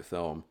black and white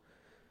film.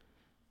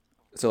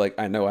 So like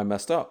I know I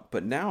messed up,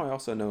 but now I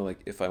also know like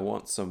if I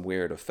want some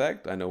weird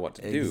effect, I know what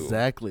to do.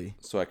 Exactly.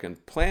 So I can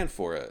plan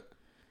for it.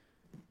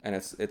 And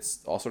it's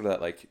all sort of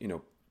that like,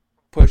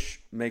 push,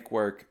 make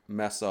work,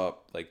 mess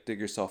up, like dig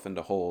yourself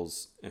into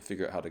holes and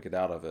figure out how to get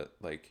out of it.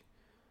 Like,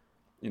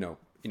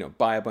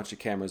 buy a bunch of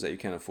cameras that you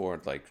can't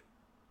afford, like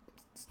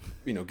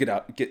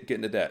get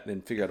into debt,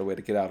 then figure out a way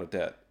to get out of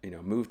debt.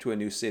 Move to a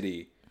new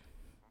city,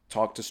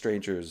 talk to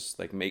strangers,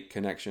 like make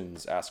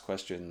connections, ask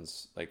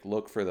questions, like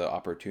look for the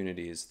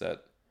opportunities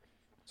that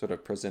sort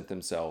of present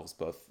themselves,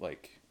 both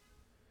like,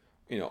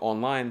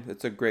 online.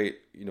 It's a great,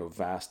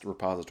 vast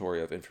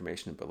repository of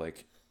information, but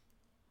like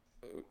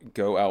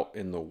go out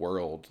in the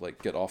world,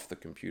 like get off the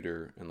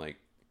computer and like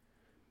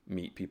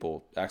meet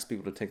people, ask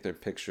people to take their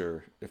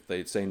picture. If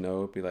they say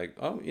no, be like,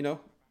 oh,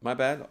 my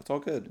bad, it's all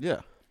good.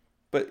 Yeah.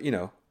 But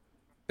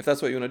if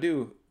that's what you want to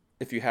do,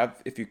 if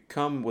you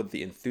come with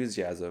the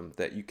enthusiasm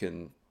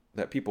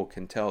that people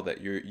can tell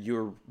that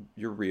you're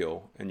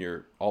real and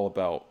you're all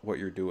about what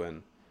you're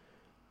doing,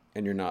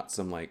 and you're not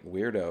some like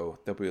weirdo,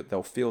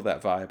 they'll feel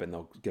that vibe and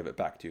they'll give it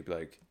back to you. Be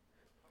like,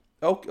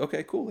 oh,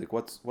 okay, cool. Like,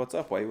 what's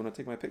up? Why you want to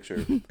take my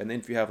picture? And then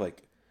if you have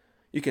like,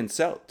 you can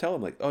tell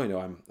them like, oh,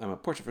 I'm a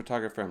portrait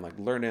photographer. I'm like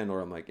learning,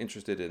 or I'm like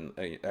interested in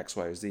X,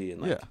 Y, or Z,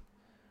 and like,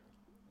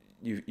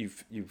 you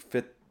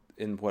fit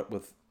in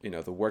with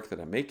the work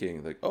that I'm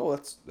making. Like, oh,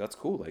 that's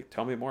cool. Like,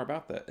 tell me more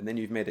about that. And then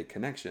you've made a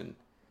connection.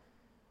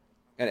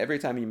 And every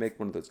time you make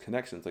one of those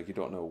connections, like you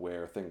don't know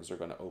where things are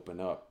going to open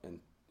up and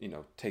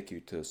take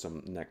you to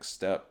some next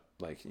step.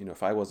 Like,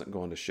 if I wasn't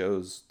going to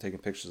shows, taking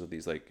pictures of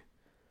these like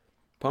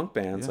punk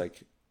bands,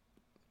 like,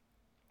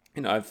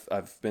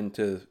 I've been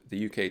to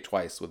the UK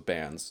twice with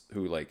bands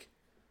who like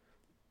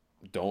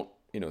don't,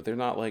 they're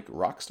not like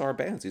rock star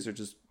bands. These are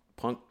just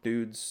punk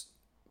dudes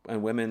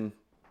and women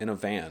in a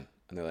van,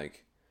 and they're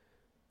like,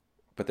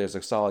 but there's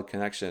a solid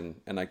connection,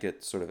 and I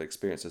get sort of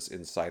experience this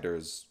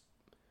insider's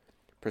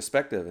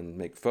perspective and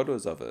make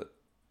photos of it,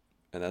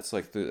 and that's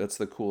like that's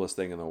the coolest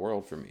thing in the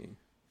world for me.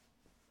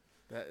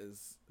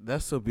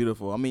 That's so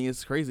beautiful. I mean,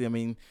 it's crazy. I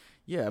mean,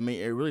 yeah. I mean,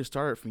 it really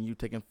started from you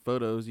taking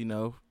photos, in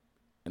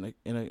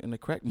a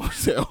crack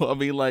motel. I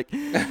mean, like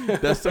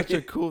that's such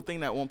a cool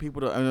thing that I want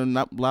people to. I mean,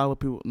 not a lot of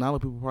people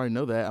probably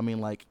know that. I mean,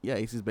 like, yeah,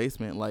 Ace's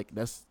Basement, like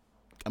that's,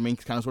 I mean,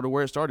 kind of sort of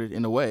where it started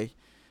in a way,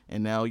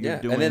 and now you're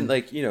doing. And then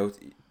like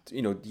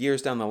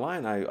years down the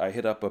line, I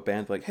hit up a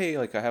band like, hey,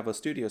 like I have a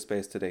studio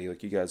space today.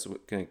 Like you guys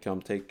can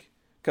come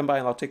by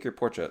and I'll take your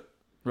portrait.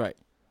 Right.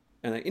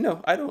 And like,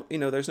 I don't,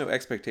 there's no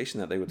expectation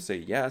that they would say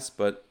yes,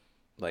 but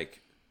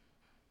like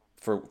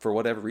for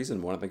whatever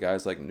reason, one of the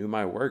guys like knew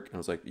my work and I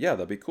was like, yeah,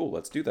 that'd be cool.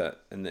 Let's do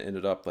that. And it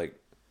ended up like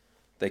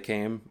they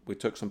came, we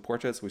took some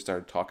portraits. We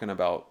started talking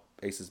about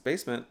Ace's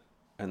Basement.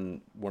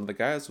 And one of the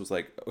guys was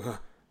like,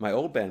 my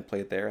old band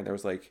played there. And there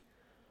was like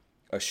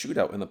a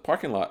shootout in the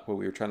parking lot where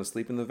we were trying to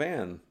sleep in the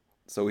van.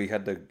 So we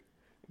had to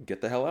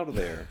get the hell out of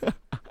there.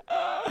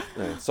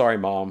 Sorry,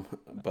 Mom,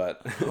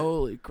 but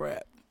holy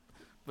crap.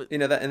 But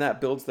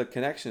that builds the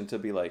connection to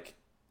be like,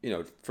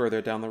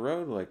 further down the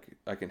road, like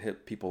I can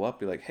hit people up,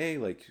 be like, hey,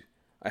 like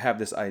I have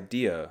this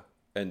idea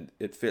and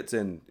it fits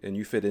in and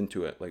you fit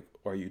into it. Like,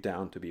 are you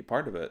down to be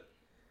part of it?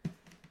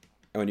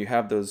 And when you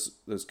have those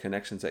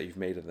connections that you've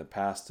made in the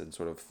past and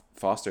sort of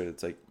fostered,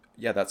 it's like,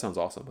 yeah, that sounds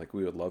awesome. Like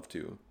we would love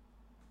to.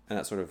 And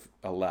that sort of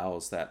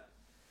allows that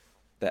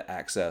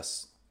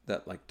access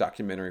that like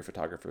documentary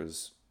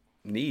photographers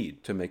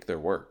need to make their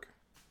work.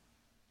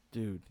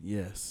 Dude,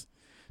 yes.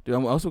 Dude,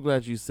 I'm also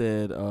glad you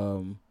said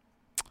to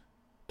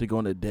go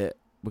into debt,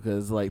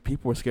 because like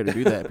people are scared to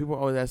do that. People are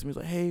always asking me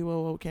like, hey,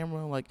 well,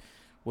 camera, like,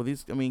 well,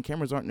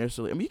 cameras aren't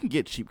necessarily, I mean, you can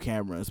get cheap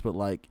cameras, but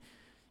like,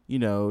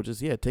 take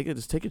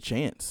a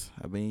chance.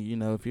 I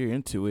mean, if you're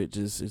into it,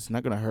 it's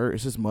not gonna hurt.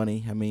 It's just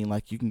money. I mean,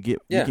 like you can get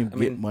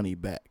money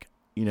back.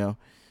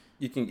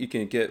 You can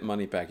get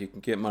money back. You can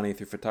get money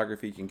through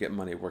photography. You can get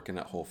money working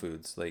at Whole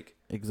Foods. Like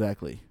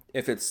exactly.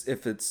 If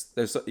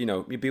there's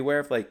you beware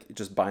of like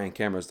just buying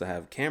cameras to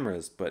have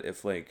cameras, but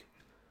if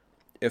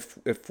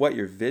what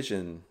your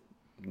vision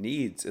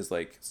needs is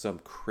like some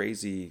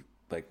crazy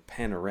like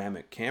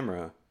panoramic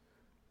camera,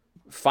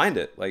 find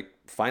it,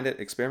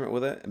 experiment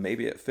with it, and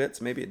maybe it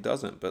fits, maybe it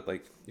doesn't, but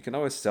like you can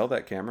always sell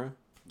that camera.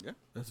 Yeah,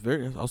 that's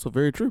also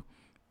very true.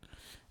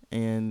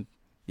 And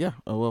yeah,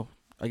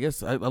 I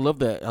guess I love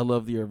that. I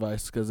love your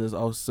advice because it's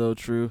also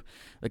true.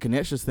 The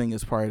connections thing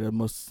is probably the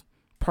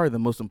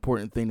most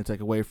important thing to take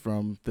away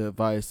from the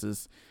advice.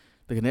 Is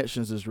the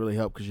connections just really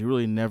help, because you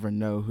really never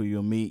know who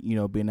you'll meet.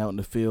 Being out in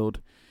the field,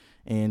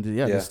 and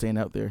just staying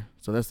out there.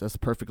 So that's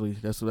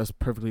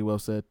perfectly well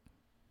said.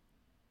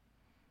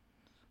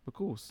 But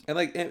cool. And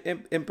like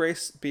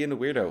embrace being a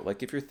weirdo.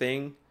 Like if your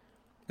thing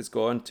is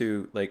going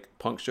to like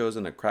punk shows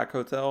in a crack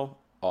hotel,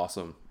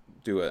 awesome,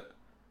 do it.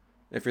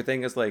 If your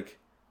thing is like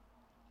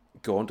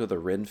going to the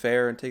Ren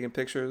Fair and taking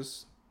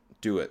pictures,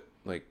 do it.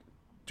 Like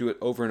do it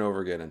over and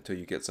over again until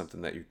you get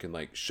something that you can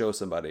like show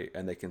somebody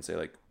and they can say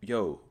like,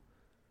 yo,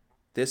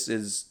 this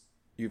is,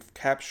 you've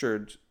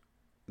captured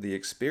the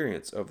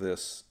experience of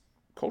this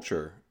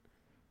culture.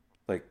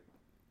 Like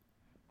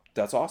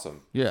that's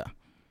awesome. Yeah.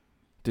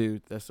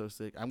 Dude, that's so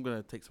sick. I'm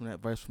going to take some of that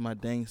advice from my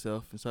dang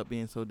self and stop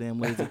being so damn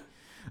lazy.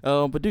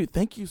 But, dude,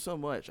 thank you so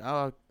much.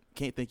 I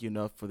can't thank you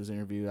enough for this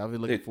interview. I've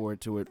been looking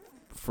forward to it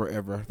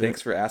forever.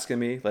 Thanks for asking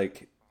me.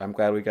 Like, I'm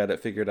glad we got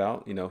it figured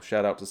out. You know,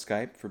 shout out to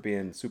Skype for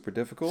being super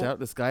difficult. Shout out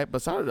to Skype.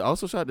 But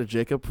also shout out to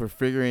Jacob for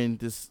figuring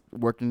this,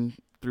 working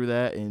through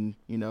that and,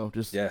 you know,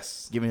 just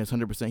giving us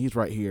 100%. He's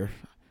right here.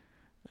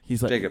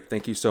 He's like, Jacob,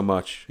 thank you so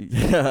much.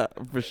 Yeah,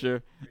 for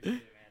sure.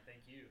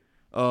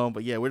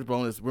 But yeah, I think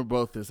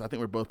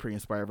we're both pretty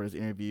inspired for this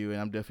interview, and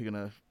I'm definitely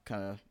gonna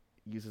kind of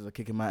use it as a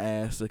kick in my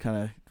ass to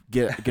kind of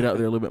get out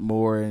there a little bit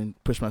more and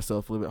push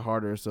myself a little bit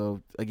harder.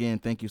 So again,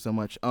 thank you so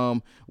much.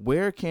 Thank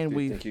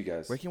you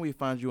guys. Where can we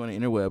find you on the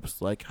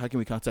interwebs? Like, how can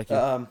we contact you?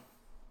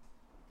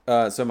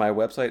 So my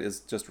website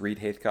is just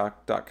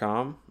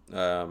reedhaythcock.com.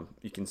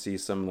 You can see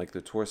some like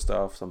the tour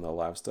stuff, some of the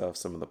live stuff,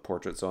 some of the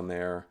portraits on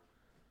there.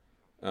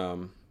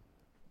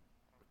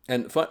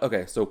 And fun.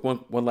 Okay, so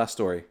one last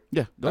story.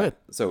 Yeah, go ahead.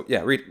 So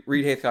yeah,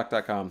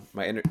 reedhaythcock.com.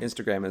 My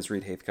Instagram is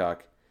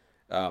reedhaythcock.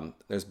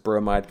 There's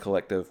Bromide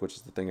Collective, which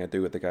is the thing I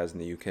do with the guys in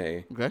the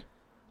UK. Okay.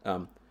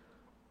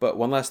 But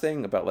one last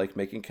thing about like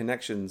making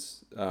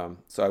connections.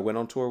 So I went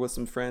on tour with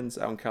some friends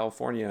out in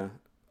California,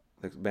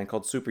 a band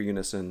called Super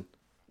Unison.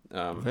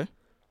 Okay.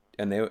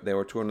 And they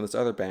were touring with this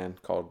other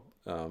band called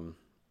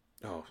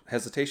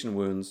Hesitation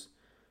Wounds,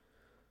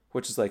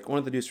 which is like one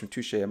of the dudes from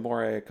Touche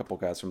Amore, a couple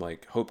guys from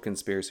like Hope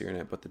Conspiracy are in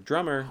it, but the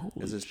drummer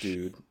is this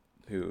dude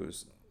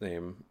whose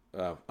name,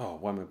 why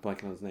am I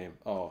blanking on his name?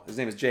 Oh, his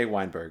name is Jay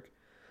Weinberg.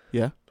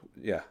 Yeah.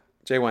 Yeah,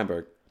 Jay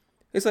Weinberg.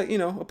 He's like,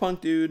 a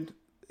punk dude.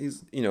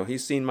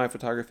 He's seen my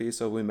photography,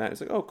 so we met.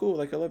 He's like, oh, cool,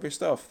 like I love your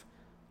stuff.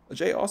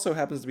 Jay also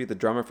happens to be the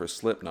drummer for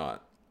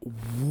Slipknot.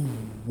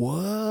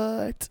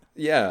 What?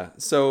 Yeah,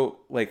 so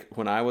like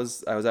when I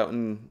was out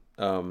in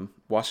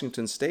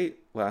Washington State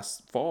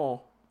last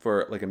fall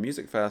for like a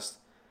music fest,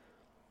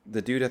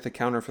 the dude at the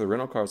counter for the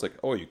rental car was like,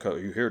 "Oh,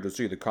 you here to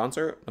see the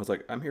concert?" I was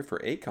like, "I'm here for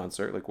a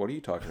concert. Like, what are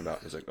you talking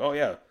about?" He's like, "Oh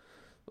yeah,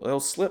 a little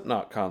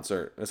Slipknot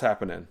concert is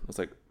happening." I was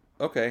like,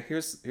 "Okay,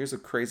 here's a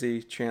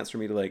crazy chance for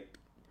me to like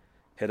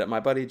hit up my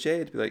buddy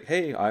Jay to be like,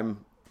 hey,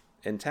 I'm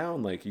in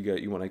town. Like,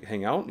 you want to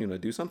hang out? You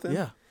want to do something?"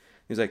 Yeah.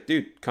 He's like,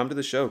 "Dude, come to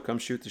the show. Come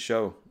shoot the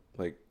show."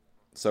 Like,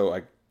 so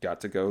I got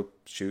to go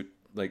shoot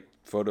like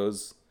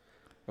photos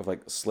of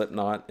like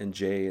Slipknot and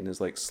Jay in his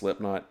like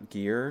Slipknot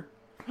gear,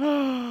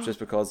 just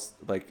because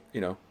like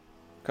a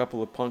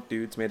couple of punk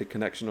dudes made a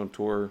connection on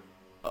tour,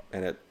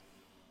 and it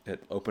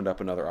opened up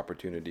another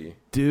opportunity.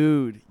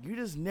 Dude, you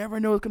just never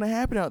know what's gonna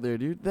happen out there,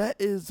 dude. That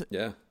is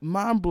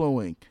mind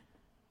blowing.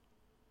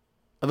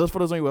 Are those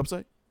photos on your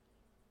website?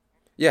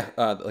 Yeah,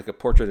 like a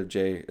portrait of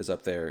Jay is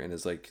up there in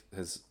his like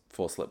his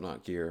full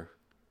Slipknot gear,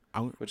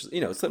 which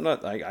is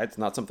Slipknot. It's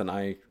not something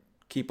I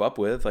keep up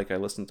with. Like I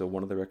listened to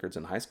one of the records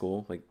in high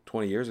school like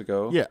 20 years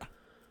ago. Yeah,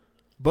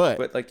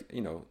 but like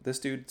this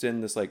dude's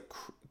in this like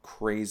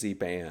crazy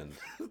band,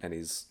 and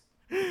he's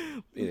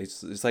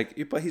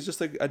like, but he's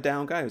just like a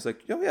down guy. He's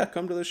like, "Yo, yeah,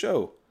 come to the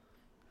show."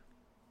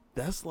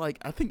 That's like,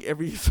 I think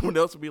someone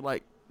else would be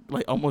like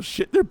almost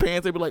shit their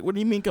pants. They'd be like, "What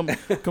do you mean come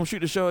shoot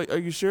the show? Are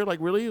you sure? Like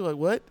really? Like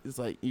what?" It's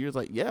like you're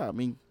like, "Yeah, I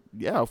mean,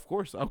 yeah, of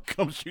course I'll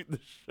come shoot the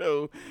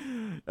show."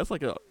 That's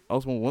like a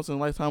also once in a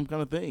lifetime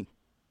kind of thing.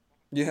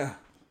 Yeah.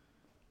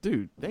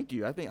 Dude, thank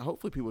you. I think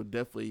hopefully people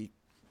definitely,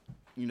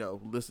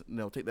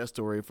 listen, take that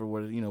story for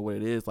what what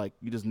it is. Like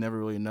you just never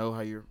really know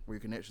where your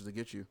connections will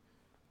get you.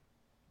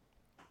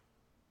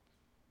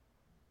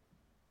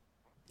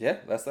 Yeah,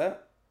 that's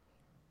that.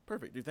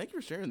 Perfect, dude. Thank you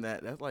for sharing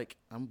that. That's like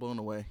I'm blown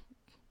away.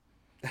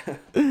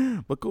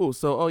 But cool.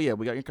 So,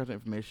 we got your contact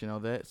information, all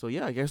that. So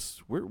yeah, I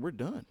guess we're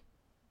done.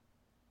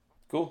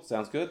 Cool.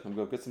 Sounds good. I'm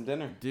going to get some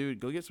dinner.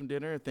 Dude, go get some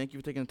dinner. Thank you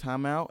for taking the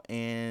time out.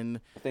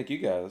 And thank you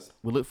guys.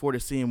 We look forward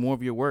to seeing more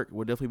of your work.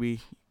 We'll definitely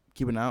be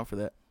keeping an eye out for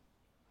that.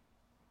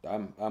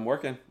 I'm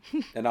working.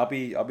 And I'll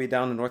be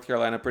down in North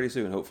Carolina pretty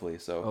soon, hopefully.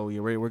 So. Oh,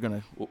 you're ready. We're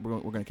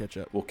gonna catch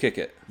up. We'll kick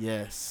it.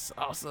 Yes.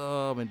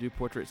 Awesome. And do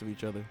portraits of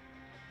each other.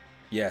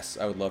 Yes,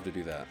 I would love to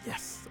do that.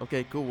 Yes.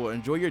 Okay, cool. Well,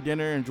 enjoy your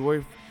dinner.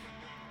 Enjoy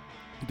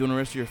doing the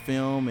rest of your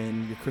film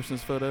and your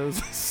Christmas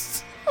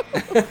photos.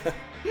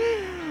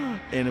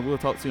 And we'll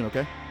talk soon,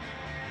 okay?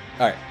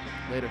 All right.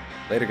 Later.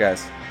 Later,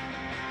 guys.